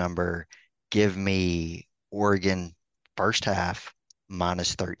derivative number. Give me Oregon first half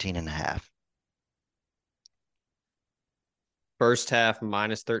minus 13.5. First half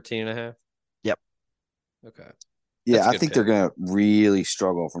minus 13.5? Yep. Okay. Yeah, I think they're going to really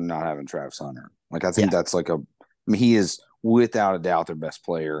struggle from not having Travis Hunter. Like, I think that's like he is without a doubt their best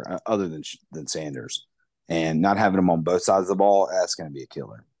player other than Sanders. And not having him on both sides of the ball, that's going to be a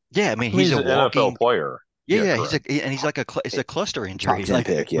killer. Yeah, I mean, he's an NFL player. Yeah, he's like it's a cluster injury. Top 10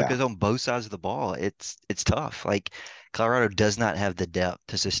 pick, because on both sides of the ball, it's tough. Like Colorado does not have the depth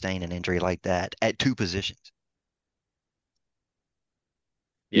to sustain an injury like that at two positions.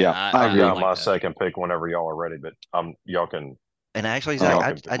 Yeah, I agree. Got my second pick whenever y'all are ready, but y'all can. And actually,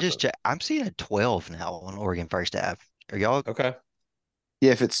 Zach, I just checked. I'm seeing a 12 now on Oregon first half. Are y'all okay?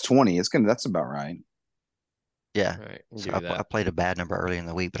 Yeah, if it's 20, that's about right. Yeah. Right, so I played a bad number early in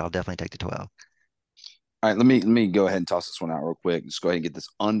the week, but I'll definitely take the 12. All right, let me go ahead and toss this one out real quick. Just go ahead and get this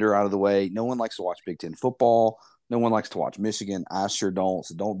under out of the way. No one likes to watch Big Ten football. No one likes to watch Michigan. I sure don't.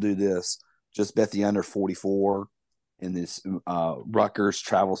 So don't do this. Just bet the under 44 in this Rutgers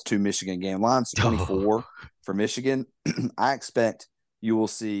travels to Michigan game. Line's 24 for Michigan. I expect you will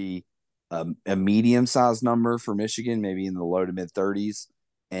see a medium-sized number for Michigan, maybe in the low to mid-30s,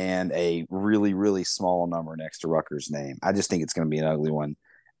 and a really, really small number next to Rutgers' name. I just think it's going to be an ugly one.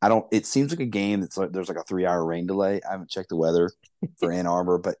 It seems like a game that's like there's like a 3-hour rain delay. I haven't checked the weather for Ann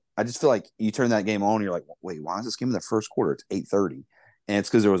Arbor, but I just feel like you turn that game on, and you're like, wait, why is this game in the first quarter? It's 8:30. And it's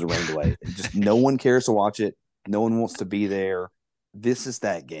because there was a rain delay. Just no one cares to watch it. No one wants to be there. This is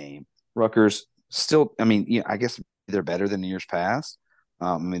that game. Rutgers still, I guess they're better than years past.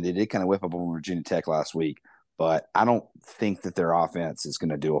 They did kind of whip up on Virginia Tech last week, but I don't think that their offense is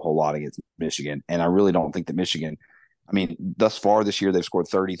going to do a whole lot against Michigan. And I really don't think that Michigan – thus far this year, they've scored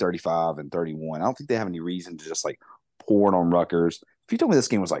 30, 35, and 31. I don't think they have any reason to just, pour it on Rutgers. If you told me this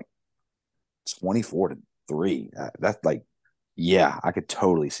game was, 24-3, that's yeah, I could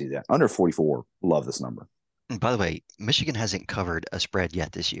totally see that. Under 44, love this number. And by the way, Michigan hasn't covered a spread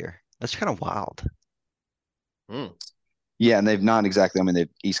yet this year. That's kind of wild. Yeah, and they've not exactly. They've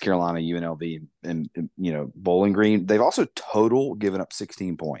East Carolina, UNLV, and Bowling Green. They've also total given up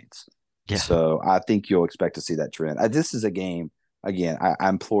 16 points. Yeah. So I think you'll expect to see that trend. This is a game, again, I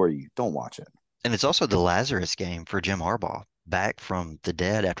implore you, don't watch it. And it's also the Lazarus game for Jim Harbaugh, back from the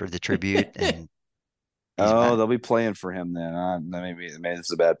dead after the tribute. And they'll be playing for him then. Maybe this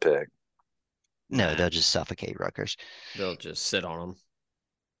is a bad pick. No, they'll just suffocate Rutgers. They'll just sit on them.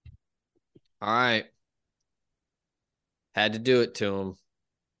 All right. Had to do it to them.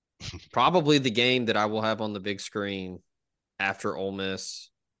 Probably the game that I will have on the big screen after Ole Miss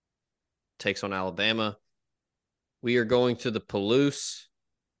takes on Alabama. We are going to the Palouse,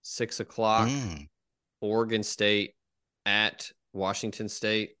 6:00. Oregon State at Washington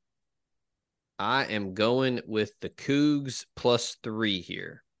State. I am going with the Cougs +3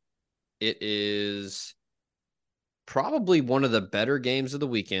 here. It is probably one of the better games of the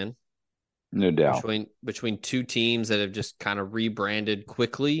weekend. No doubt. Between two teams that have just kind of rebranded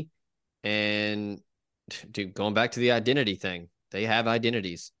quickly. And dude, going back to the identity thing, they have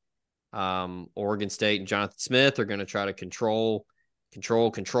identities. Oregon State and Jonathan Smith are going to try to control.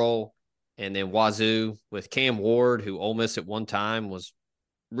 And then Wazoo with Cam Ward, who Ole Miss at one time was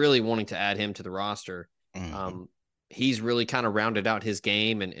really wanting to add him to the roster. He's really kind of rounded out his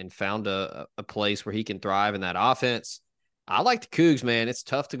game and found a place where he can thrive in that offense. I like the Cougs, man. It's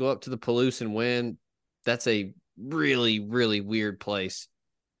tough to go up to the Palouse and win. That's a really, really weird place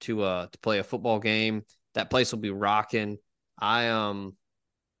to play a football game. That place will be rocking. I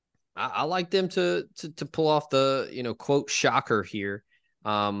like them to pull off the, quote, shocker here.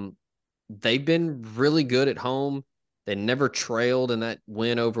 They've been really good at home. They never trailed in that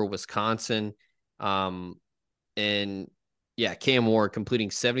win over Wisconsin. And yeah, Cam Ward completing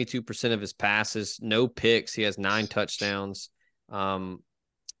 72% of his passes, no picks. He has 9 touchdowns.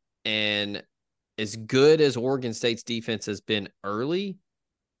 And as good as Oregon State's defense has been early,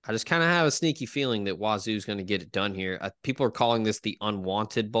 I just kind of have a sneaky feeling that Wazoo's going to get it done here. People are calling this the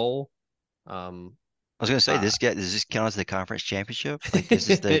Unwanted Bowl. I was going to say, does this count as the conference championship? These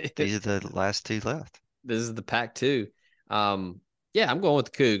are the last two left. This is the Pac-2. Yeah, I'm going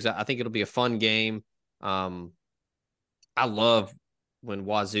with the Cougs. I think it'll be a fun game. I love when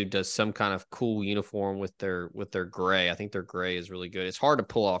Wazoo does some kind of cool uniform with their gray. I think their gray is really good. It's hard to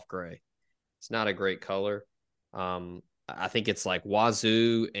pull off gray. It's not a great color. I think it's like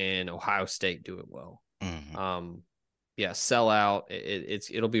Wazoo and Ohio State do it well. Yeah, sell out.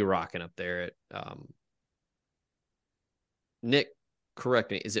 It'll be rocking up there at Nick,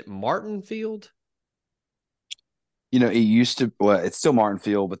 correct me. Is it Martin Field? It used to. Well, it's still Martin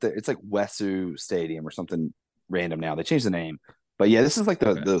Field, but it's like Wessu Stadium or something random now. They changed the name, but yeah, this is like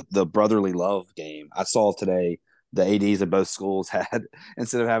the brotherly love game. I saw today the ADs of both schools had,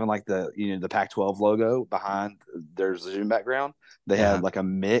 instead of having like the Pac-12 logo behind their Zoom background, they had like a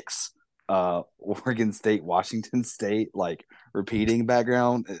mix Oregon State, Washington State, like repeating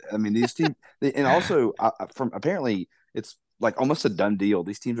background. I mean, these teams, and also from apparently it's like almost a done deal.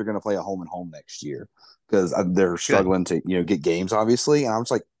 These teams are going to play a home and home next year because they're struggling to get games, obviously. And I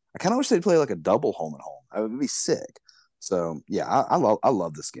was like, I kind of wish they'd play like a double home and home. It would be sick. So yeah, I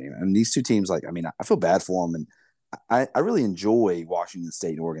love this game, and these two teams. Like, I mean, I feel bad for them, and I really enjoy Washington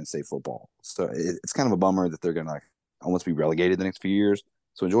State and Oregon State football. So it's kind of a bummer that they're going to almost be relegated the next few years.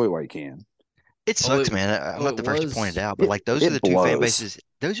 So enjoy it while you can. It sucks, man. I'm not the first to point it out, but like those are the two fan bases.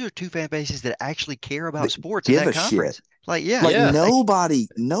 Those are two fan bases that actually care about sports in that conference. Shit. Like, yeah, like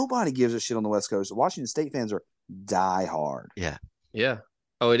nobody gives a shit on the West Coast. Washington State fans are die hard. Yeah, yeah.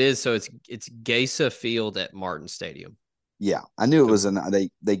 Oh, it is. So it's Gesa Field at Martin Stadium. Yeah, I knew it was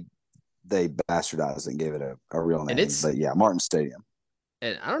they bastardized it and gave it a real name. But yeah, Martin Stadium.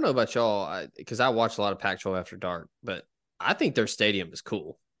 And I don't know about y'all, because I watch a lot of Pac-12 After Dark, but I think their stadium is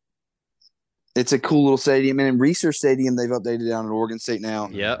cool. It's a cool little stadium, and in Reser Stadium they've updated down at Oregon State now.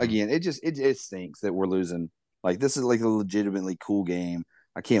 Yeah. Again, it stinks that we're losing. Like, this is like a legitimately cool game.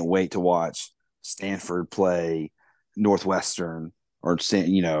 I can't wait to watch Stanford play Northwestern or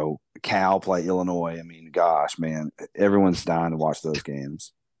Cal play Illinois. I mean, gosh, man, everyone's dying to watch those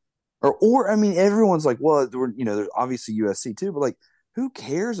games. Or I mean, everyone's like, well, there's obviously USC too, but like, who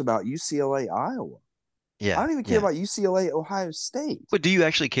cares about UCLA, Iowa? Yeah, I don't even care about UCLA, Ohio State. But do you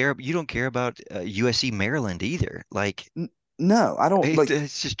actually care? You don't care about USC, Maryland either. Like, no, I don't.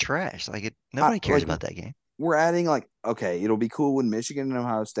 It's just trash. Like, nobody cares about that game. We're adding okay, it'll be cool when Michigan and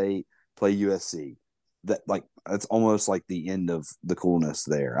Ohio State play USC. That's almost like the end of the coolness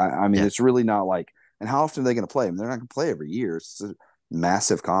there. I mean, it's really not like. And how often are they going to play? I mean, they're not going to play every year. It's a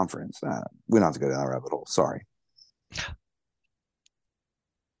massive conference. We don't have to go down that rabbit hole. Sorry.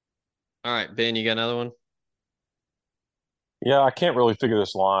 All right, Ben, you got another one? Yeah, I can't really figure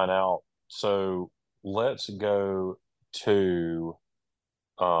this line out. So let's go to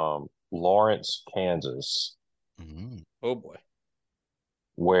Lawrence, Kansas. Mm-hmm. Oh, boy.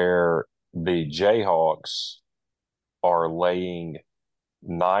 Where the Jayhawks are laying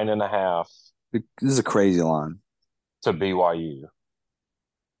 9.5. This is a crazy line. To BYU.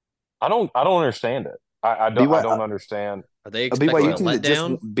 I don't understand it. I don't understand. Are they expecting BYU a team that just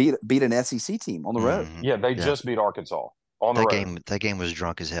letdown? beat an SEC team on the road? Yeah, they just beat Arkansas on the road. That game was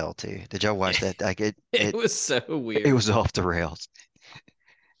drunk as hell too. Did y'all watch that? Like, it was so weird. It was off the rails.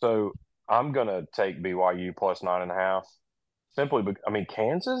 So I'm gonna take BYU plus 9.5. Simply because, I mean,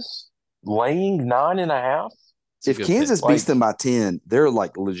 Kansas laying 9.5. If Kansas beats them by 10, they're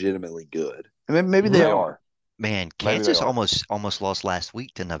like legitimately good. I mean, maybe they are. Man, Kansas almost lost last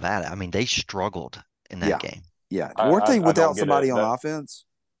week to Nevada. I mean, they struggled in that game. Yeah. Weren't they without somebody on offense?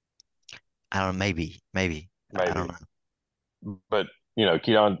 I don't know. Maybe. I don't know. But,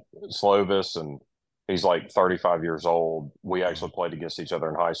 Keaton Slovis, and he's like 35 years old. We actually played against each other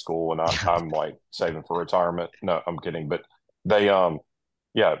in high school, and I'm like saving for retirement. No, I'm kidding. But they,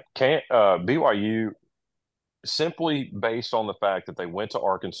 BYU, simply based on the fact that they went to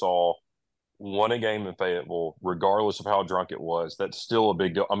Arkansas, won a game in Fayetteville, regardless of how drunk it was, that's still a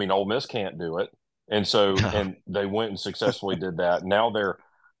big deal. I mean, Ole Miss can't do it. And so, and they went and successfully did that. Now they're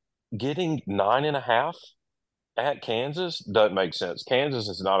getting 9.5 at Kansas. Doesn't make sense. Kansas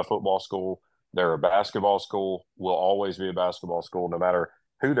is not a football school. They're a basketball school, will always be a basketball school, no matter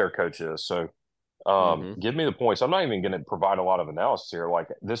who their coach is. So give me the points. I'm not even going to provide a lot of analysis here. Like,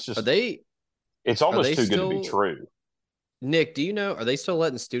 this just, it's almost too good to be true. Nick, do you know, are they still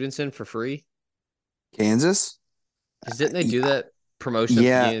letting students in for free? Kansas? Because didn't they do that promotion at the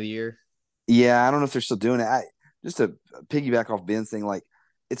beginning of the year? Yeah, I don't know if they're still doing it. Just to piggyback off Ben's thing, like,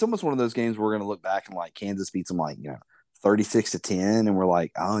 it's almost one of those games where we're going to look back and like Kansas beats them 36-10, and we're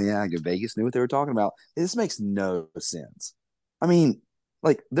like, oh yeah, Vegas knew what they were talking about. This makes no sense. I mean,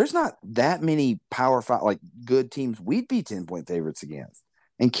 like, there's not that many Power 5 like good teams we'd be 10-point favorites against,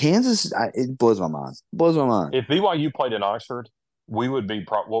 and Kansas, it blows my mind. If BYU played in Oxford, we would be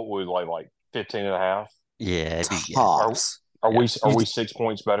what would we like 15.5? Yeah, Are we 6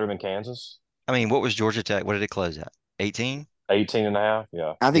 points better than Kansas? I mean, what was Georgia Tech? What did it close at? 18? 18.5,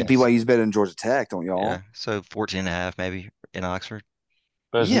 yeah. I think BYU's better than Georgia Tech, don't y'all? Yeah, so 14.5 maybe in Oxford.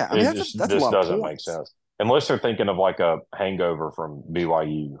 That's a lot this of doesn't points. make sense. Unless they're thinking of like a hangover from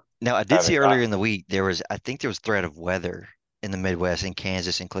BYU. Now, I did see earlier in the week, I think there was threat of weather in the Midwest and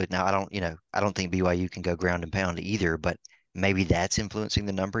Kansas included. Now, I don't think BYU can go ground and pound either, but maybe that's influencing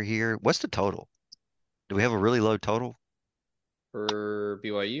the number here. What's the total? Do we have a really low total? For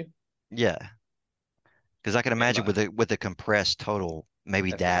BYU? Yeah. Because I can imagine with the compressed total,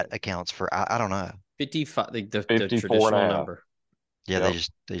 maybe that accounts for I don't know. 55, the 54 traditional number. Yeah, yep.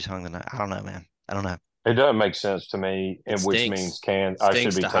 They just hung the night. I don't know, man. I don't know. It doesn't make sense to me, and which means I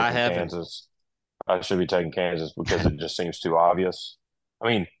should be taking Kansas. I should be taking Kansas because it just seems too obvious. I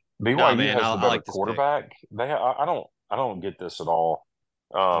mean, BYU has the better quarterback. I don't get this at all.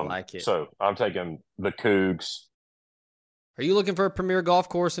 I like it. So I'm taking the Cougs. Are you looking for a premier golf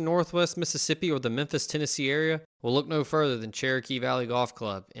course in Northwest Mississippi or the Memphis, Tennessee area? Well, look no further than Cherokee Valley Golf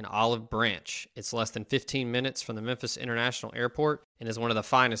Club in Olive Branch. It's less than 15 minutes from the Memphis International Airport and is one of the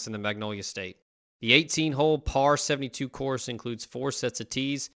finest in the Magnolia State. The 18-hole par 72 course includes 4 sets of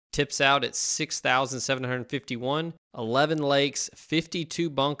tees, tips out at 6,751, 11 lakes,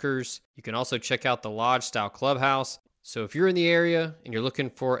 52 bunkers. You can also check out the lodge-style clubhouse. So if you're in the area and you're looking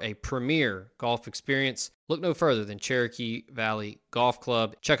for a premier golf experience, look no further than Cherokee Valley Golf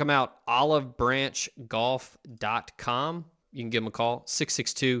Club. Check them out, olivebranchgolf.com. You can give them a call,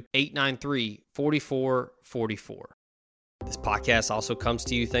 662-893-4444. This podcast also comes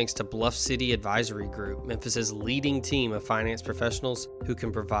to you thanks to Bluff City Advisory Group, Memphis's leading team of finance professionals who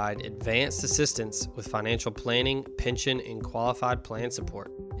can provide advanced assistance with financial planning, pension, and qualified plan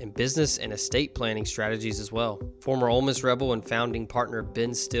support, and business and estate planning strategies as well. Former Ole Miss Rebel and founding partner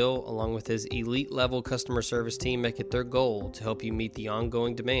Ben Still, along with his elite-level customer service team, make it their goal to help you meet the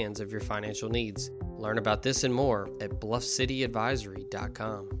ongoing demands of your financial needs. Learn about this and more at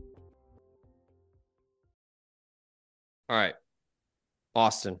bluffcityadvisory.com. All right,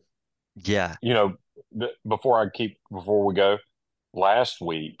 Austin. Yeah. Before we go, last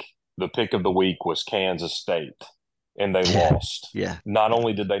week, the pick of the week was Kansas State, and they lost. Yeah. Not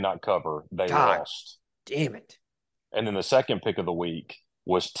only did they not cover, they lost. Damn it. And then the second pick of the week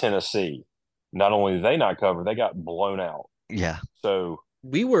was Tennessee. Not only did they not cover, they got blown out. Yeah. So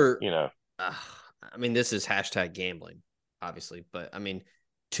we were, I mean, this is hashtag gambling, obviously, but I mean,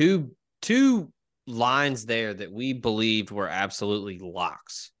 two lines there that we believed were absolutely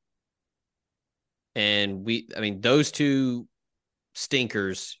locks. And those two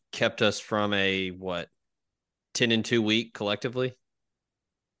stinkers kept us from a 10-2 week collectively.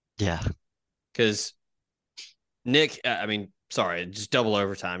 Yeah. Because Nick, sorry, just double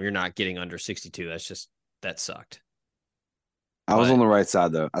overtime. You're not getting under 62. That sucked. I was on the right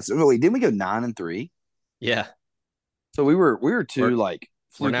side though. I said, wait, didn't we go 9-3? Yeah. So we were fluky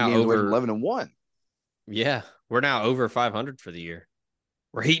we're now games over 11-1. Yeah, we're now over 500 for the year.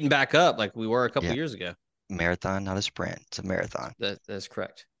 We're heating back up like we were a couple years ago. Marathon, not a sprint. It's a marathon. That's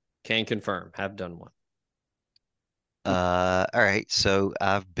correct. Can confirm. Have done one. All right. So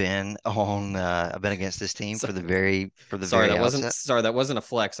I've been against this team for the very outset. That wasn't a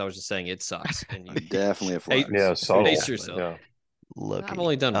flex. I was just saying it sucks. And you definitely a flex. Pace yourself. Yeah. I've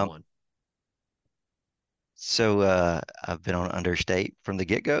only done one. So I've been on understate from the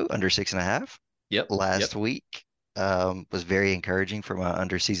get-go, under 6.5. Last week was very encouraging for my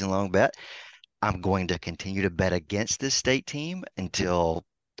under season long bet. I'm going to continue to bet against this state team until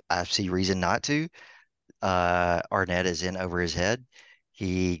I see reason not to. Arnett is in over his head.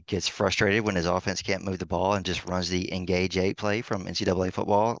 He gets frustrated when his offense can't move the ball and just runs the engage 8 play from NCAA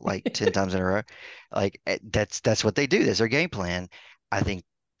football like 10 times in a row. Like that's what they do. That's their game plan. I think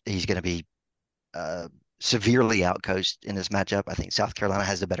he's going to be severely outcoached in this matchup. I think South Carolina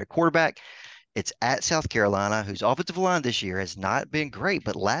has the better quarterback. It's at South Carolina, whose offensive line this year has not been great,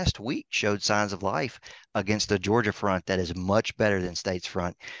 but last week showed signs of life against the Georgia front that is much better than State's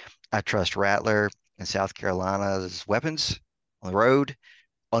front. I trust Rattler and South Carolina's weapons on the road.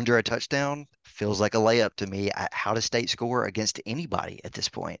 Under a touchdown feels like a layup to me. How does State score against anybody at this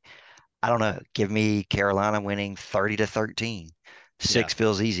point? I don't know. Give me Carolina winning 30-13. 6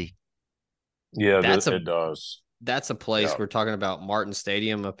 feels easy. Yeah, it does. That's a place we're talking about. Martin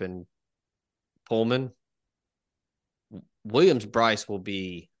Stadium up in Pullman. Williams-Brice will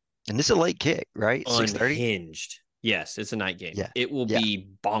be, and this is a late kick, right? 6:30. Unhinged. Yes, it's a night game. Yeah, it will be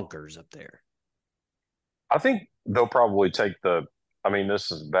bonkers up there. I think they'll probably take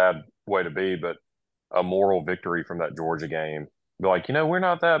this is a bad way to be, but a moral victory from that Georgia game. Be like, we're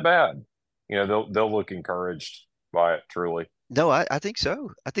not that bad. They'll look encouraged by it, truly. No, I think so.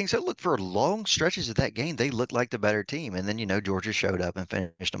 Look, for long stretches of that game, they looked like the better team. And then, Georgia showed up and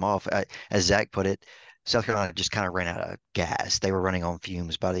finished them off. As Zach put it, South Carolina just kind of ran out of gas. They were running on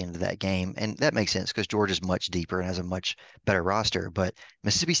fumes by the end of that game. And that makes sense because Georgia's much deeper and has a much better roster. But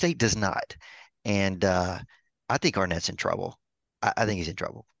Mississippi State does not. And I think Arnett's in trouble. I think he's in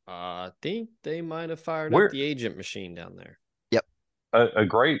trouble. I think they might have fired up the agent machine down there. Yep. A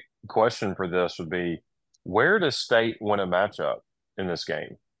great question for this would be, where does State win a matchup in this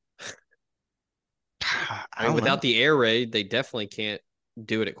game? I mean, without the air raid, they definitely can't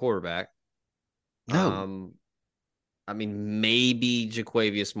do it at quarterback. No. I mean, maybe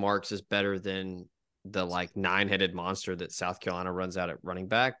Jaquavius Marks is better than the like 9-headed monster that South Carolina runs out at running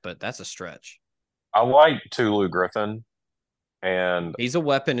back, but that's a stretch. I like Tulu Griffin, and he's a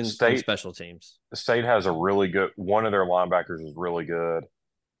weapon on special teams. The State has a really good one of their linebackers is really good,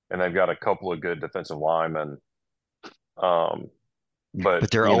 and they've got a couple of good defensive linemen.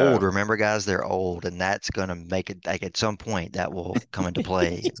 But they're old. Remember, guys, they're old, and that's going to make it like at some point that will come into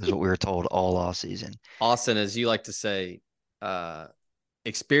play. Is what we were told all off season. Austin, as you like to say,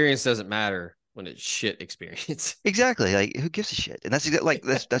 experience doesn't matter when it's shit experience. Exactly. Like, who gives a shit? And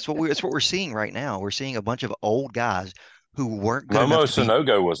that's what we're seeing right now. We're seeing a bunch of old guys who weren't good Momo enough to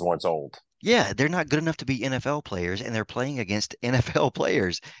Sonogo was once old. Yeah, they're not good enough to be NFL players, and they're playing against NFL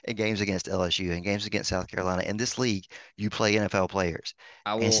players in games against LSU and games against South Carolina. In this league, you play NFL players,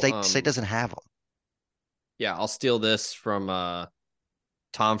 and State doesn't have them. Yeah, I'll steal this from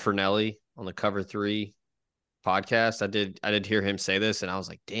Tom Fernelli on the Cover 3 podcast. I did hear him say this, and I was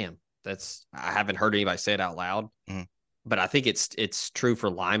like, damn, I haven't heard anybody say it out loud. Mm-hmm. But I think it's true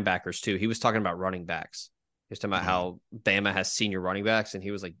for linebackers too. He was talking about running backs. He was talking about how Bama has senior running backs, and he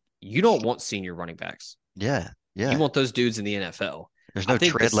was like, you don't want senior running backs. Yeah. You want those dudes in the NFL. There's no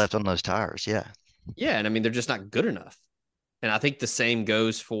tread left on those tires. Yeah. Yeah, and I mean, they're just not good enough. And I think the same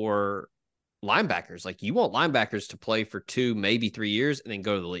goes for linebackers. Like, you want linebackers to play for 2, maybe 3 years and then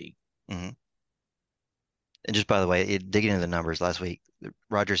go to the league. Mm-hmm. And just by the way, digging into the numbers last week,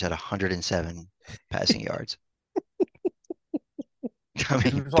 Rodgers had 107 passing yards. I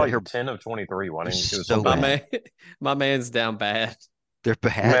mean, it was like 10 of 23, wasn't he? It was so my man's down bad. They're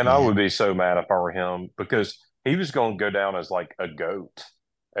bad. Man, I would be so mad if I were him because he was going to go down as like a goat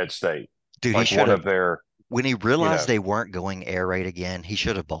at State. Dude, like he should have. When he realized they weren't going air raid again, he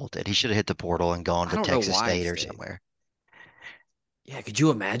should have bolted. He should have hit the portal and gone to Texas State or somewhere. Yeah, could you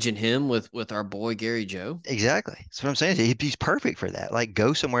imagine him with our boy Gary Joe? Exactly. That's what I'm saying. He's perfect for that. Like,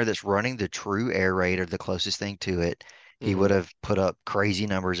 go somewhere that's running the true air raid or the closest thing to it. He would have put up crazy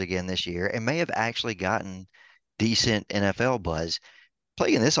numbers again this year and may have actually gotten decent NFL buzz.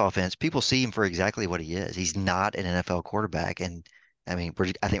 Playing this offense, people see him for exactly what he is. He's not an NFL quarterback, and I mean,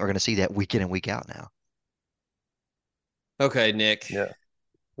 I think we're going to see that week in and week out now. Okay, Nick. Yeah.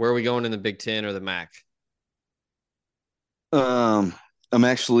 Where are we going in the Big Ten or the MAC? I'm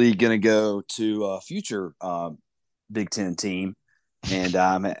actually going to go to a future Big Ten team, and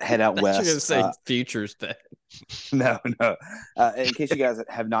head out west. You're going to say futures bet. No. In case you guys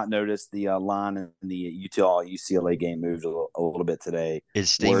have not noticed, the line in the Utah UCLA game moved a little bit today.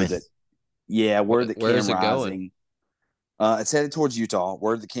 It's steaming. Word that Where is it going? It's headed towards Utah.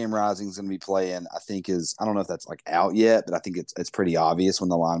 Word that Cam Rising is going to be playing, I think I don't know if that's like out yet, but I think it's pretty obvious when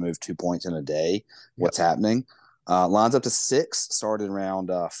the line moved 2 points in a day what's happening. Lines up to 6, started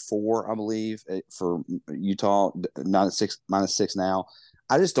around 4, I believe, for Utah. -6 now.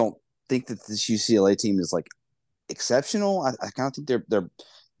 I just don't think that this UCLA team is like exceptional. I kind of think they're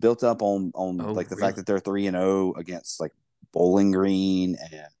built up on the fact that they're 3-0 against like Bowling Green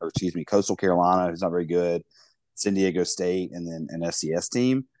Coastal Carolina, who's not very good, San Diego State, and then an FCS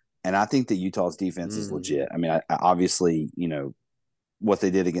team. And I think that Utah's defense is legit. I mean, I obviously, what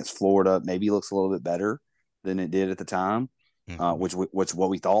they did against Florida maybe looks a little bit better than it did at the time, which what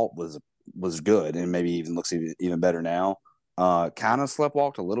we thought was good, and maybe even looks even better now. Kind of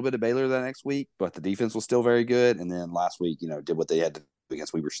sleptwalked a little bit of Baylor that next week, but the defense was still very good. And then last week, did what they had to do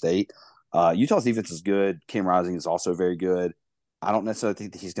against Weber State. Utah's defense is good. Cam Rising is also very good. I don't necessarily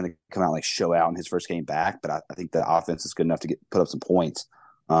think that he's going to come out like show out in his first game back, but I think the offense is good enough to put up some points.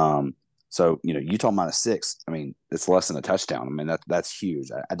 So Utah -6. I mean, it's less than a touchdown. I mean, that's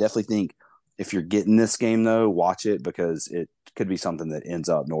huge. I definitely think if you're getting this game though, watch it because it could be something that ends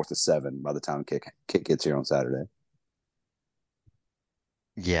up north of 7 by the time kick gets here on Saturday.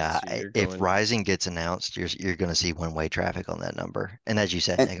 Yeah, if Rising gets announced, you're going to see one-way traffic on that number. And as you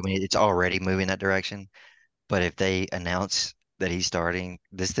said, Nick, I mean, it's already moving that direction. But if they announce that he's starting,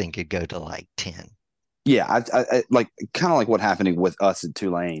 this thing could go to like 10. Yeah, I like kind of like what happened with us at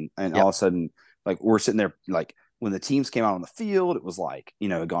Tulane, and all of a sudden, like we're sitting there, like when the teams came out on the field, it was like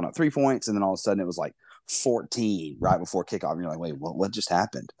it had gone up 3 points, and then all of a sudden it was like 14 right before kickoff, and you're like, wait, what just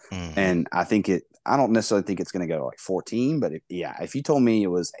happened? Mm-hmm. And I don't necessarily think it's going to go to like 14, but if you told me it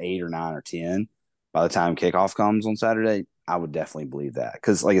was 8 or 9 or 10 by the time kickoff comes on Saturday, I would definitely believe that,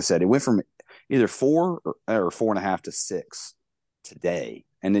 because like I said, it went from either 4 or 4.5 to 6 today,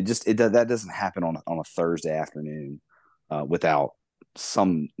 and that doesn't happen on a Thursday afternoon without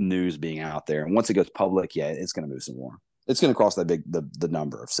some news being out there. And once it goes public, it's going to move some more. It's going to cross the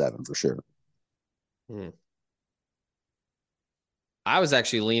number of 7 for sure. I was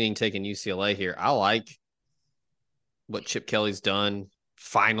actually leaning taking UCLA here. I like what Chip Kelly's done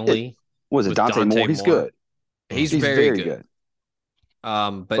finally. Was it Dante Moore? He's good. He's very good.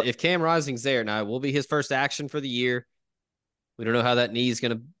 But if Cam Rising's there, now it will be his first action for the year. We don't know how that knee is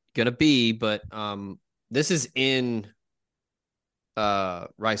gonna be, but this is in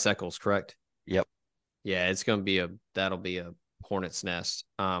Rice Eccles, correct? Yep. Yeah, it's gonna be that'll be a hornet's nest.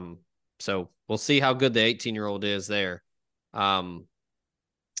 So we'll see how good the 18-year-old is there.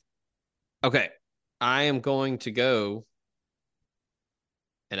 Okay, I am going to go,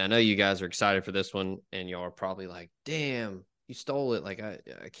 and I know you guys are excited for this one, and y'all are probably like, "Damn, you stole it!" Like I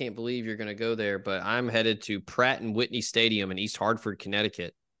can't believe you're gonna go there, but I'm headed to Pratt and Whitney Stadium in East Hartford,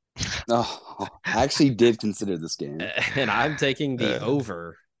 Connecticut. Oh, I actually did consider this game, and I'm taking the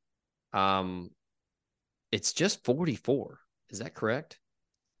over. It's just 44. Is that correct?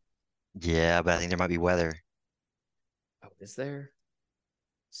 Yeah, but I think there might be weather. Oh, is there?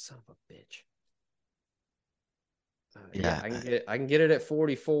 Son of a bitch. Yeah, I can get it at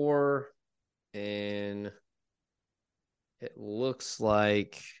 44, and it looks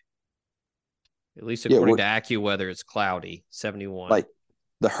like, at least according to AccuWeather, it's cloudy, 71. Like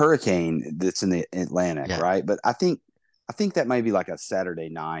the hurricane that's in the Atlantic, right? But I think that might be like a Saturday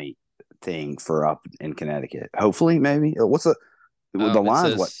night thing for up in Connecticut. Hopefully, maybe. What's the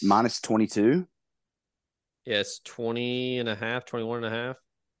line? What, -22? Yeah, it's 20 and a half, 21 and a half.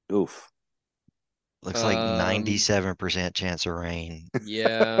 Oof. Looks like 97% chance of rain.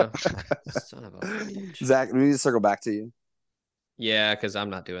 Yeah. Son of a bitch. Zach, we need to circle back to you. Yeah, because I'm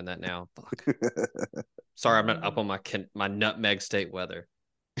not doing that now. Fuck. Sorry, I'm not up on my nutmeg state weather.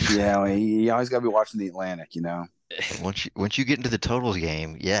 Yeah, well, you always got to be watching the Atlantic, you know. Once you get into the totals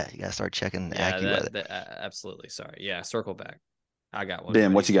game, yeah, you got to start checking the AccuWeather. Absolutely. Sorry. Yeah, circle back. I got one.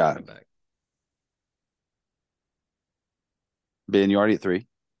 Ben, what you got? Ben, you already at 3?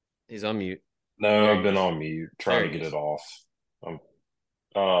 He's on mute. No, I've been on mute trying to get it off.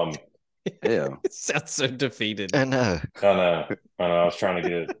 Yeah. It sounds so defeated. I know. I was trying to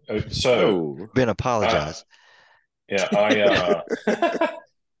get it. So Ben, apologize. I'm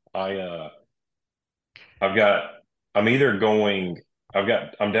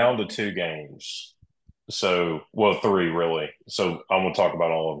down to 2 games. So, well, 3 really. So I'm going to talk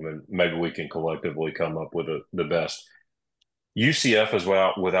about all of them, and maybe we can collectively come up with the best. UCF is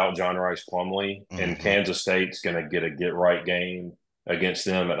without John Rice Plumlee, and Kansas State's going to get a get-right game against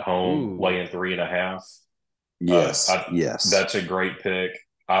them at home, laying 3.5. Yes, that's a great pick.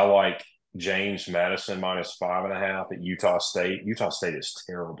 I like James Madison -5.5 at Utah State. Utah State is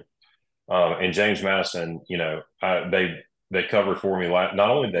terrible, and James Madison, they covered for me. Not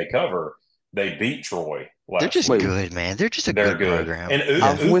only did they cover, they beat Troy. They're just good, man. They're just a good program. And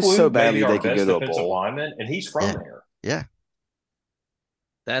I wish so badly they could go to a bowl. Lineman, and he's from there. Yeah.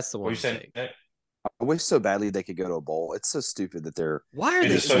 That's the one. I wish so badly they could go to a bowl. It's so stupid that they're. Why are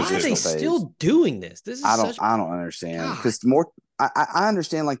they still doing this? This is I don't understand, because I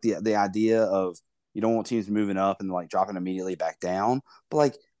understand like the idea of you don't want teams moving up and like dropping immediately back down, but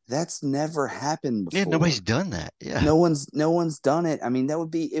like that's never happened before. Yeah, nobody's done that. Yeah, no one's it. I mean, it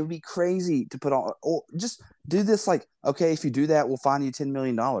would be crazy to put on. Or just do this. Like, okay, if you do that, we'll fine you $10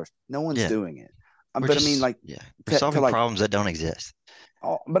 million. No one's doing it. We're solving problems that don't exist.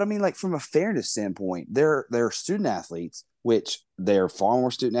 But I mean, like from a fairness standpoint, they're student athletes, which they're far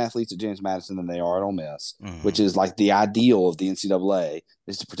more student athletes at James Madison than they are at Ole Miss, which is like the ideal of the NCAA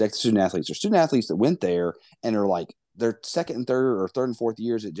is to protect the student athletes. They're student athletes that went there and are like their second and third or third and fourth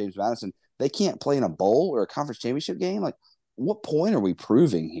years at James Madison. They can't play in a bowl or a conference championship game. Like, what point are we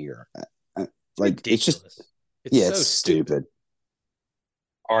proving here? Like, it's just, it's stupid.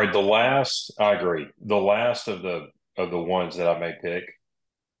 All right, I agree. The last of the ones that I may pick.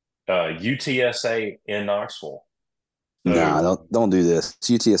 UTSA in Knoxville. No, don't do this.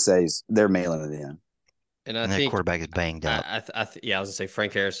 UTSA's they're mailing it in, and I think their quarterback is banged up. I was gonna say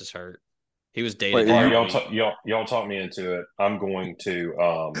Frank Harris is hurt. He was dated. Y'all talk me into it. I'm going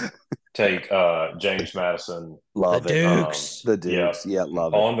to take James Madison. Love the it. Dukes. The Dukes. Yeah,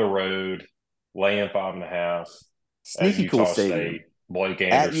 love it. On the road, laying 5.5. Sneaky cool State. Blake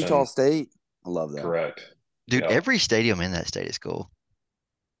Anderson at Utah State. I love that. Correct. Dude, every stadium in that state is cool.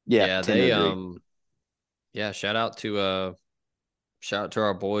 Yeah, they shout out to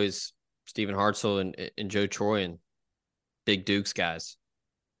our boys Stephen Hartzell and Joe Troy and Big Dukes guys.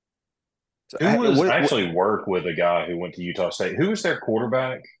 Actually worked with a guy who went to Utah State. Who was their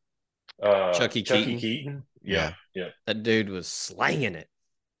quarterback? Chucky Keaton. Yeah. That dude was slanging it.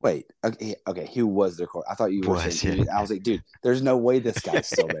 Wait, okay. Who was their quarterback? I thought you were saying. I was like, dude, there's no way this guy's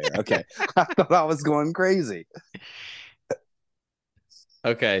still there. Okay, I thought I was going crazy.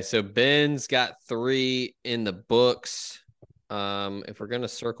 Okay, so Ben's got 3 in the books. If we're gonna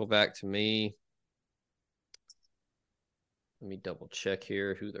circle back to me, let me double check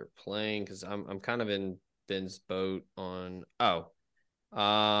here who they're playing because I'm kind of in Ben's boat on.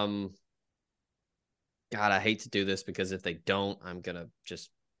 Um, God, I hate to do this because if they don't, I'm gonna just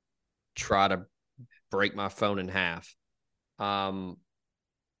try to break my phone in half. Um,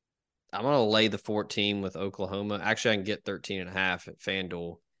 I'm gonna lay the 14 with Oklahoma. Actually, I can get 13 and a half at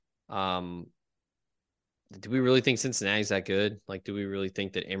FanDuel. Um, do we really think Cincinnati's that good? Like, do we really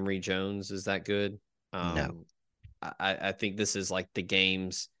think that Emory Jones is that good? No. I think this is like the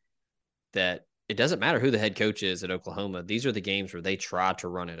games that it doesn't matter who the head coach is at Oklahoma. These are the games where they try to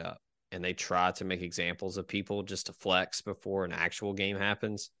run it up and they try to make examples of people just to flex before an actual game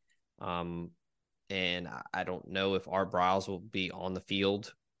happens. And I don't know if Art Briles will be on the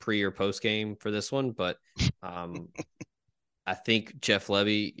field pre or post game for this one, but I think Jeff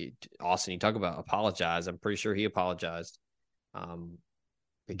Levy, Austin, you talk about apologize. I'm pretty sure he apologized.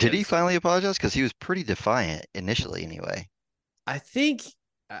 Did he Because finally apologize? Because he was pretty defiant initially, anyway. I think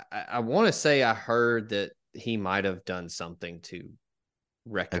I want to say I heard that he might have done something to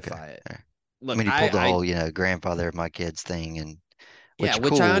rectify it. Right. I Look, mean, he pulled the whole, grandfather of my kids thing, and yeah, which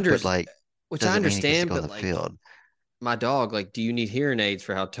cool, but like, which I doesn't mean he gets to understand, go on but the like field. my dog, like, do you need hearing aids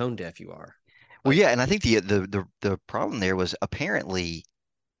for how tone deaf you are? Well, yeah, Like, and I think the problem there was apparently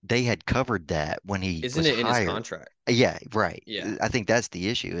they had covered that when he isn't was it in his hired. contract? Yeah, right. Yeah. I think that's the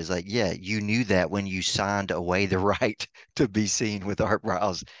issue is like, yeah, you knew that when you signed away the right to be seen with Art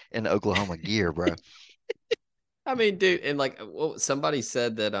Briles in Oklahoma gear, bro. I mean, dude, and like somebody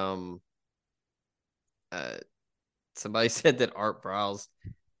said that uh somebody said that Art Briles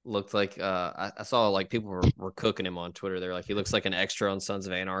looked like I saw like people were cooking him on Twitter. They're like he looks like an extra on Sons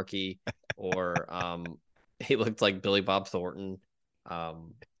of Anarchy, or he looked like Billy Bob Thornton.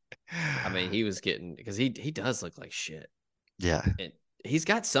 Um, I mean, he was getting because he does look like shit. Yeah. And he's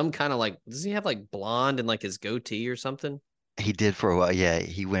got some kind of like does he have like blonde and like his goatee or something? He did for a while. Yeah,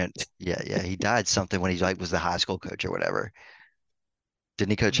 he went. Yeah, yeah. He died something when he like was the high school coach or whatever.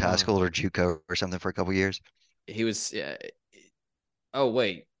 Didn't he coach high school or JUCO or something for a couple years? He was. Yeah. Oh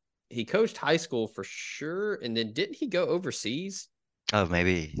wait, he coached high school for sure, and then didn't he go overseas? Oh,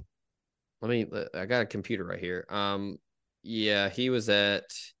 maybe. Let me. I got a computer right here. Yeah, he was at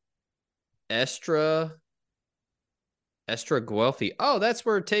Estra Guelphi. Oh, that's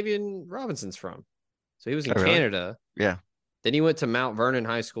where Tavian Robinson's from. So he was in Oh, really? Canada. Yeah. Then he went to Mount Vernon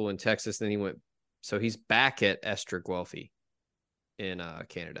High School in Texas. Then he went. So he's back at Estra Guelphi in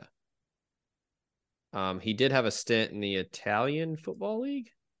Canada. He did have a stint in the Italian Football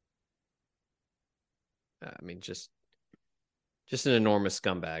League. I mean, just an enormous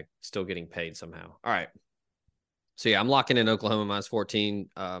scumbag, still getting paid somehow. All right. So yeah, I'm locking in Oklahoma minus 14.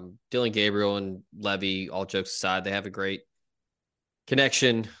 Dylan Gabriel and Levy, all jokes aside, they have a great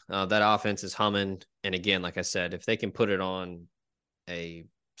connection. That offense is humming. And again, like I said, if they can put it on a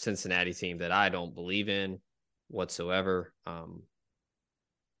Cincinnati team that I don't believe in whatsoever,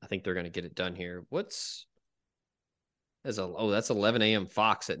 I think they're going to get it done here. That's 11 a.m.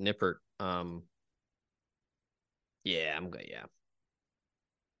 Fox at Nippert. Yeah, I'm good. Yeah.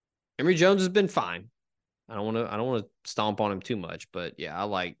 Emory Jones has been fine. I don't want to stomp on him too much, but yeah, I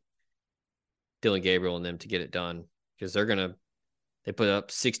like Dylan Gabriel and them to get it done because they put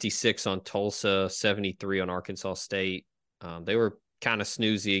up 66 on Tulsa, 73 on Arkansas State. They were kind of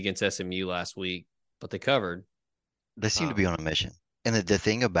snoozy against SMU last week, but they covered. They seem to be on a mission. And the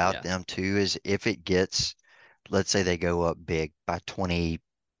thing about them too is if it gets, let's say they go up big by 20,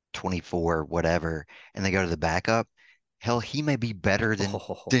 24, whatever, and they go to the backup, hell, he may be better than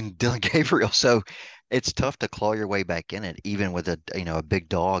Dylan Gabriel. So it's tough to claw your way back in it, even with a big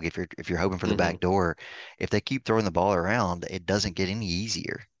dog. If you're hoping for the back door, if they keep throwing the ball around, it doesn't get any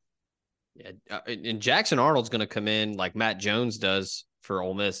easier. Yeah, and Jackson Arnold's going to come in like Matt Jones does for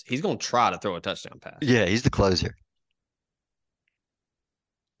Ole Miss. He's going to try to throw a touchdown pass. Yeah, he's the closer.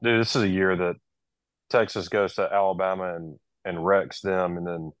 Dude, this is a year that Texas goes to Alabama and wrecks them, and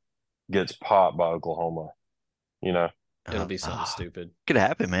then gets popped by Oklahoma. It'll be something stupid. Could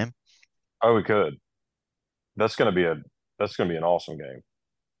happen, man. Oh, it could. That's gonna be an awesome game.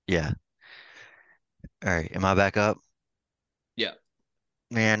 Yeah. All right. Am I back up? Yeah.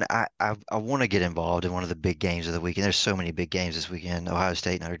 Man, I want to get involved in one of the big games of the weekend. There's so many big games this weekend: Ohio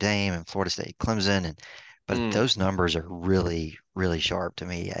State, Notre Dame, and Florida State, Clemson, but those numbers are really, really sharp to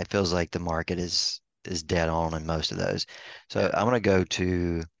me. It feels like the market is dead on in most of those. So I'm gonna go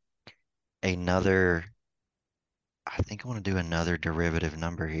to another. I think I want to do another derivative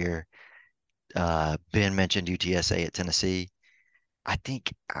number here. Ben mentioned UTSA at Tennessee. I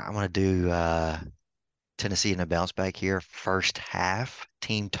think I'm going to do Tennessee in a bounce back here. First half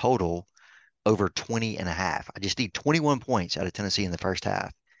team total over 20.5. I just need 21 points out of Tennessee in the first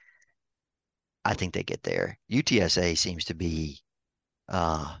half. I think they get there. UTSA seems to be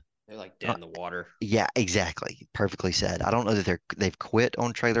they're like dead in the water. Yeah, exactly. Perfectly said. I don't know that they've quit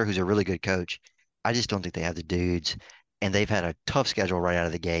on Traylor, who's a really good coach. I just don't think they have the dudes, and they've had a tough schedule right out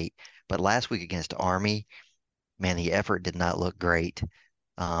of the gate. But last week against Army, man, the effort did not look great.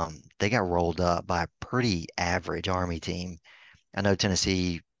 They got rolled up by a pretty average Army team. I know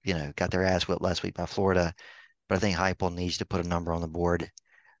Tennessee, got their ass whipped last week by Florida, but I think Heupel needs to put a number on the board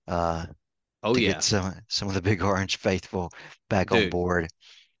uh, Oh to yeah, get some of the Big Orange faithful back on dude, board.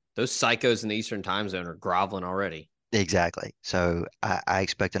 those psychos in the Eastern Time Zone are groveling already. Exactly. So I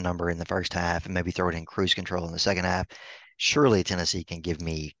expect a number in the first half and maybe throw it in cruise control in the second half. Surely Tennessee can give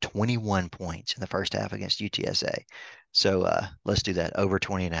me 21 points in the first half against UTSA. So let's do that. Over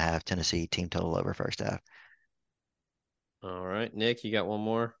 20.5 Tennessee team total over first half. All right, Nick, you got one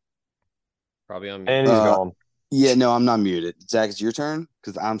more? Probably on mute. And he's gone. Yeah, no, I'm not muted. Zach, it's your turn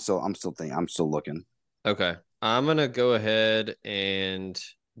because I'm still looking. Okay, I'm gonna go ahead and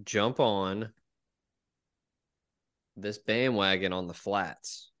jump on this bandwagon on the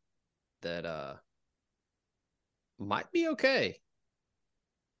flats that might be okay.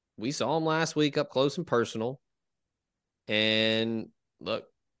 We saw him last week up close and personal. And look,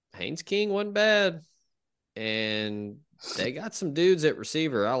 Haynes King wasn't bad. And they got some dudes at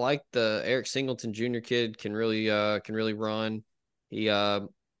receiver. I like the Eric Singleton Jr. kid can really run. He got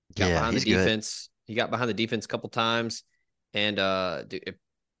behind the defense. Good. He got behind the defense a couple times. And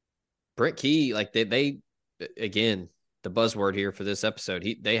Brent Key, like they again, the buzzword here for this episode,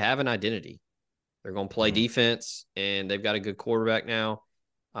 they have an identity. They're going to play defense, and they've got a good quarterback now.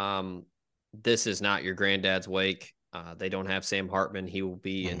 This is not your granddad's Wake. They don't have Sam Hartman. He will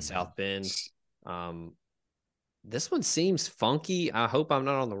be in South Bend. This one seems funky. I hope I'm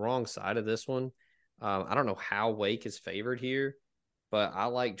not on the wrong side of this one. I don't know how Wake is favored here, but I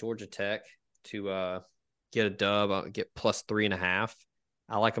like Georgia Tech to get a dub, get plus 3.5.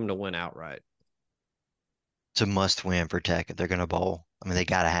 I like them to win outright. It's a must win for Tech if they're going to bowl. I mean, they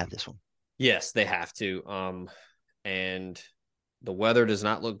got to have this one. Yes, they have to. And the weather does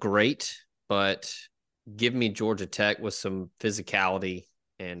not look great, but give me Georgia Tech with some physicality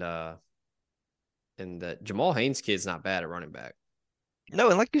and that Jamal Haynes kid's not bad at running back. No,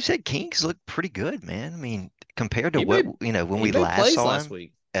 and like you said, Kings look pretty good, man. I mean, compared to when we last saw him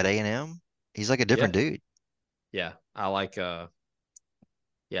week at A&M, he's like a different dude. Yeah, I like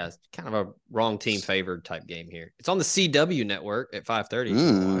it's kind of a wrong team favored type game here. It's on the CW network at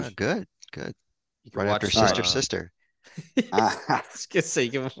 5:30. Good. You can right watch after Sister. I was gonna say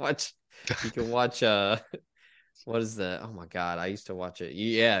you can watch what is that? Oh my god, I used to watch it.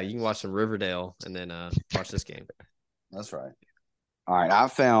 Yeah, you can watch some Riverdale and then watch this game. That's right. All right, I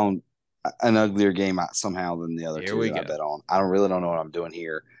found an uglier game somehow than the other two that I bet on. I don't know what I'm doing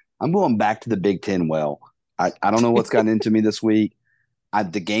here. I'm going back to the Big Ten well. I don't know what's gotten into me this week.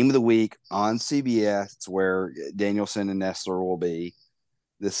 The game of the week on CBS, it's where Danielson and Nestler will be.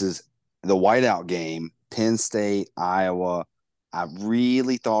 This is the whiteout game, Penn State, Iowa. I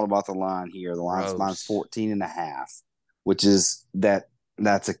really thought about the line here. The line's 14.5, which is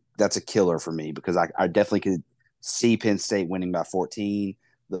that's a killer for me because I definitely could see Penn State winning by 14.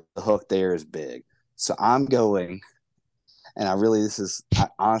 The hook there is big. So I'm going, and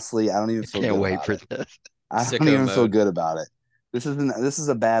honestly, I don't even feel Can't good wait about for it. this. I don't even feel good about it. This is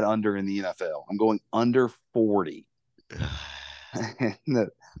a bad under in the NFL. I'm going under 40.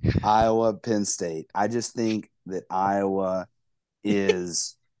 Iowa, Penn State. I just think that Iowa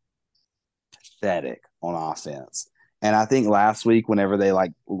is pathetic on offense. And I think last week, whenever they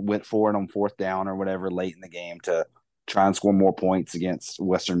went for it on fourth down or whatever late in the game to try and score more points against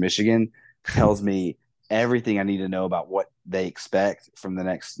Western Michigan, tells me everything I need to know about what they expect from the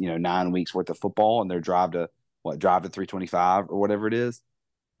next 9 weeks worth of football and their drive to 325 or whatever it is.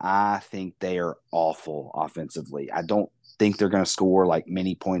 I think they are awful offensively. I don't think they're going to score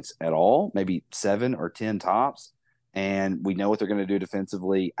many points at all, maybe 7 or 10 tops. And we know what they're going to do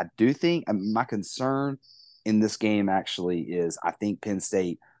defensively. I do think my concern in this game actually is I think Penn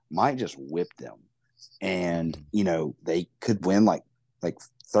State might just whip them. And, they could win like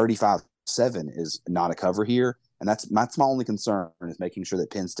 35-7 is not a cover here. And that's my only concern is making sure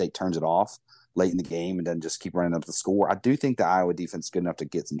that Penn State turns it off late in the game and doesn't just keep running up the score. I do think the Iowa defense is good enough to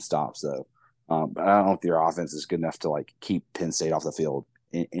get some stops, though. But I don't know if their offense is good enough to keep Penn State off the field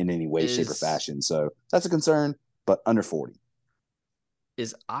in any way, shape, or fashion. So that's a concern, but under 40.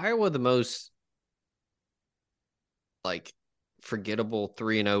 Is Iowa the most forgettable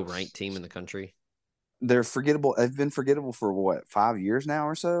 3-0 ranked team in the country. They're forgettable. They've been forgettable for what, 5 years now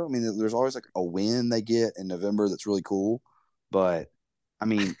or so. I mean, there's always like a win they get in November that's really cool, but I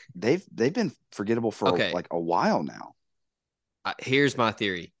mean, they've been forgettable for like a while now. Here's my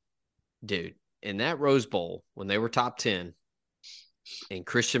theory, dude. In that Rose Bowl, when they were top 10, and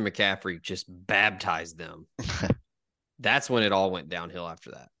Christian McCaffrey just baptized them, that's when it all went downhill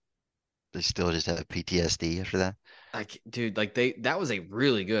after that. They still just have PTSD after that. Like, dude, like that was a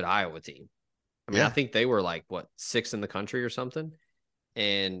really good Iowa team. I mean, I think they were like, what, 6th in the country or something?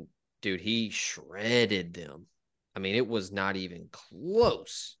 And, dude, he shredded them. I mean, it was not even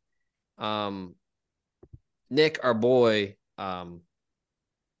close. Nick, our boy,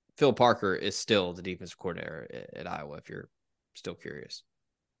 Phil Parker is still the defensive coordinator at Iowa, if you're still curious.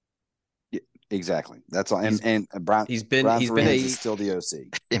 Yeah, exactly. That's all. And Brian, he's been still the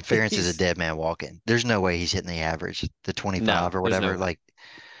OC. In fairness, is a dead man walking. There's no way he's hitting the average, the 25 or whatever. No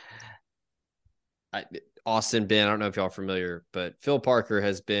Austin, Ben, I don't know if y'all are familiar, but Phil Parker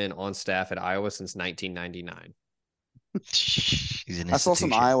has been on staff at Iowa since 1999. I saw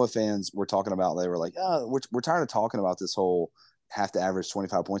some Iowa fans were talking about, they were like, oh, we're tired of talking about this whole have to average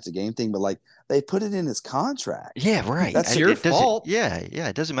 25 points a game thing, but like they put it in his contract. Yeah, right. That's your fault. Yeah.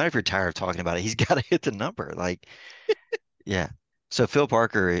 It doesn't matter if you're tired of talking about it. He's got to hit the number. Like, yeah. So Phil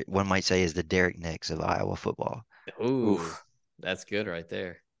Parker, one might say, is the Derek Nix of Iowa football. Ooh, that's good right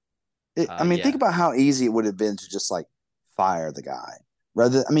there. Think about how easy it would have been to just like fire the guy.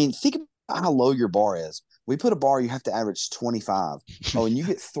 Think about how low your bar is. We put a bar, you have to average 25. Oh, and you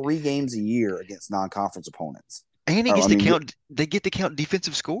get 3 games a year against non-conference opponents. And he gets to count. They get to count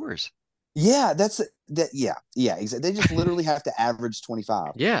defensive scores. Yeah, Yeah, exactly. They just literally have to average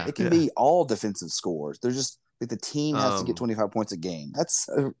 25. Yeah, it can be all defensive scores. They're just like the team has to get 25 points a game.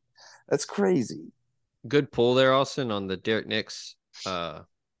 That's crazy. Good pull there, Austin, on the Derek Nix.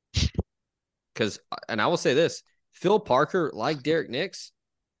 Because, and I will say this, Phil Parker, like Derek Nix,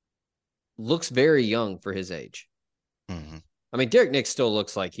 looks very young for his age. Mm-hmm. I mean, Derek Nix still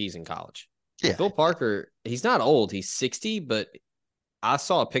looks like he's in college. Yeah. Phil Parker, he's not old. He's 60, but I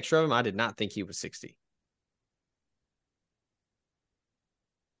saw a picture of him. I did not think he was 60.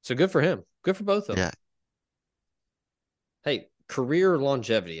 So good for him. Good for both of them. Yeah. Hey, career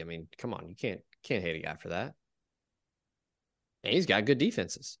longevity. I mean, come on. You can't hate a guy for that. And he's got good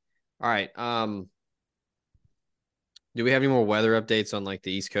defenses. All right. Do we have any more weather updates on like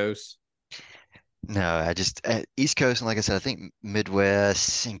the East Coast? No, I just East Coast, and like I said, I think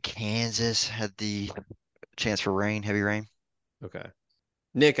Midwest and Kansas had the chance for rain, heavy rain. Okay.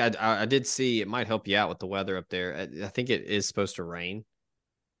 Nick, I did see it might help you out with the weather up there. I think it is supposed to rain.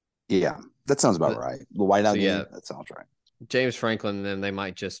 Yeah, that sounds about right. The whiteout game, yeah, that sounds right. James Franklin, then they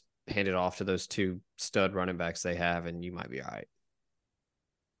might just hand it off to those 2 stud running backs they have, and you might be all right.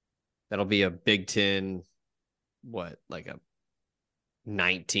 That'll be a Big Ten, like a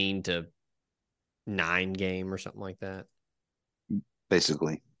 19-9 game or something like that.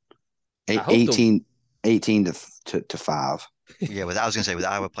 Basically, 18 to 5. Yeah, I was going to say with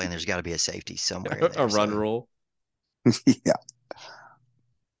Iowa playing, there's got to be a safety somewhere. In there, a run rule. Yeah.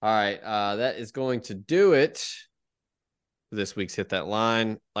 All right, that is going to do it for this week's Hit That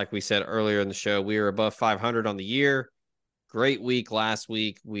Line. Like we said earlier in the show, we are above 500 on the year. Great week last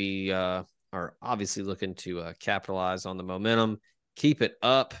week. We are obviously looking to capitalize on the momentum. Keep it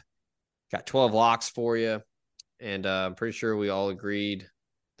up. Got 12 locks for you. And I'm pretty sure we all agreed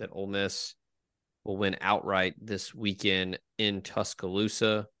that Ole Miss will win outright this weekend in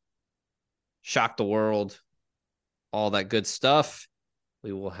Tuscaloosa. Shock the world. All that good stuff.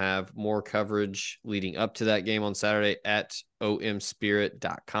 We will have more coverage leading up to that game on Saturday at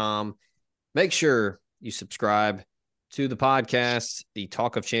omspirit.com. Make sure you subscribe to the podcast, the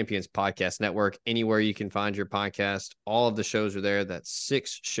Talk of Champions podcast network, anywhere you can find your podcast. All of the shows are there. That's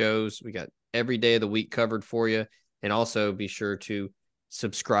 6 shows. We got every day of the week covered for you. And also be sure to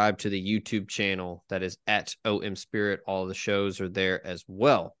subscribe to the YouTube channel that is at OM Spirit. All of the shows are there as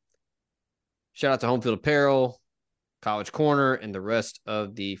well. Shout out to Home Field Apparel, College Corner, and the rest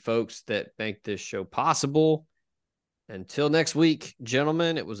of the folks that make this show possible. Until next week,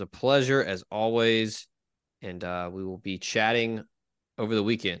 gentlemen, it was a pleasure as always. And we will be chatting over the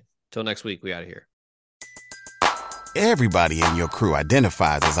weekend. Till next week, we out of here. Everybody in your crew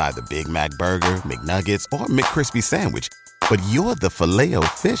identifies as either Big Mac Burger, McNuggets, or McCrispy Sandwich. But you're the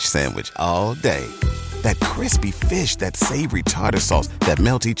Filet-O-Fish Sandwich all day. That crispy fish, that savory tartar sauce, that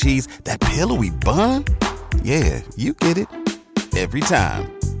melty cheese, that pillowy bun. Yeah, you get it. Every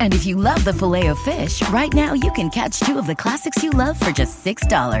time. And if you love the Filet-O-Fish, right now you can catch 2 of the classics you love for just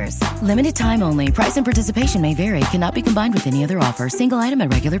 $6. Limited time only. Price and participation may vary. Cannot be combined with any other offer. Single item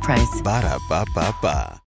at regular price. Ba-da-ba-ba-ba.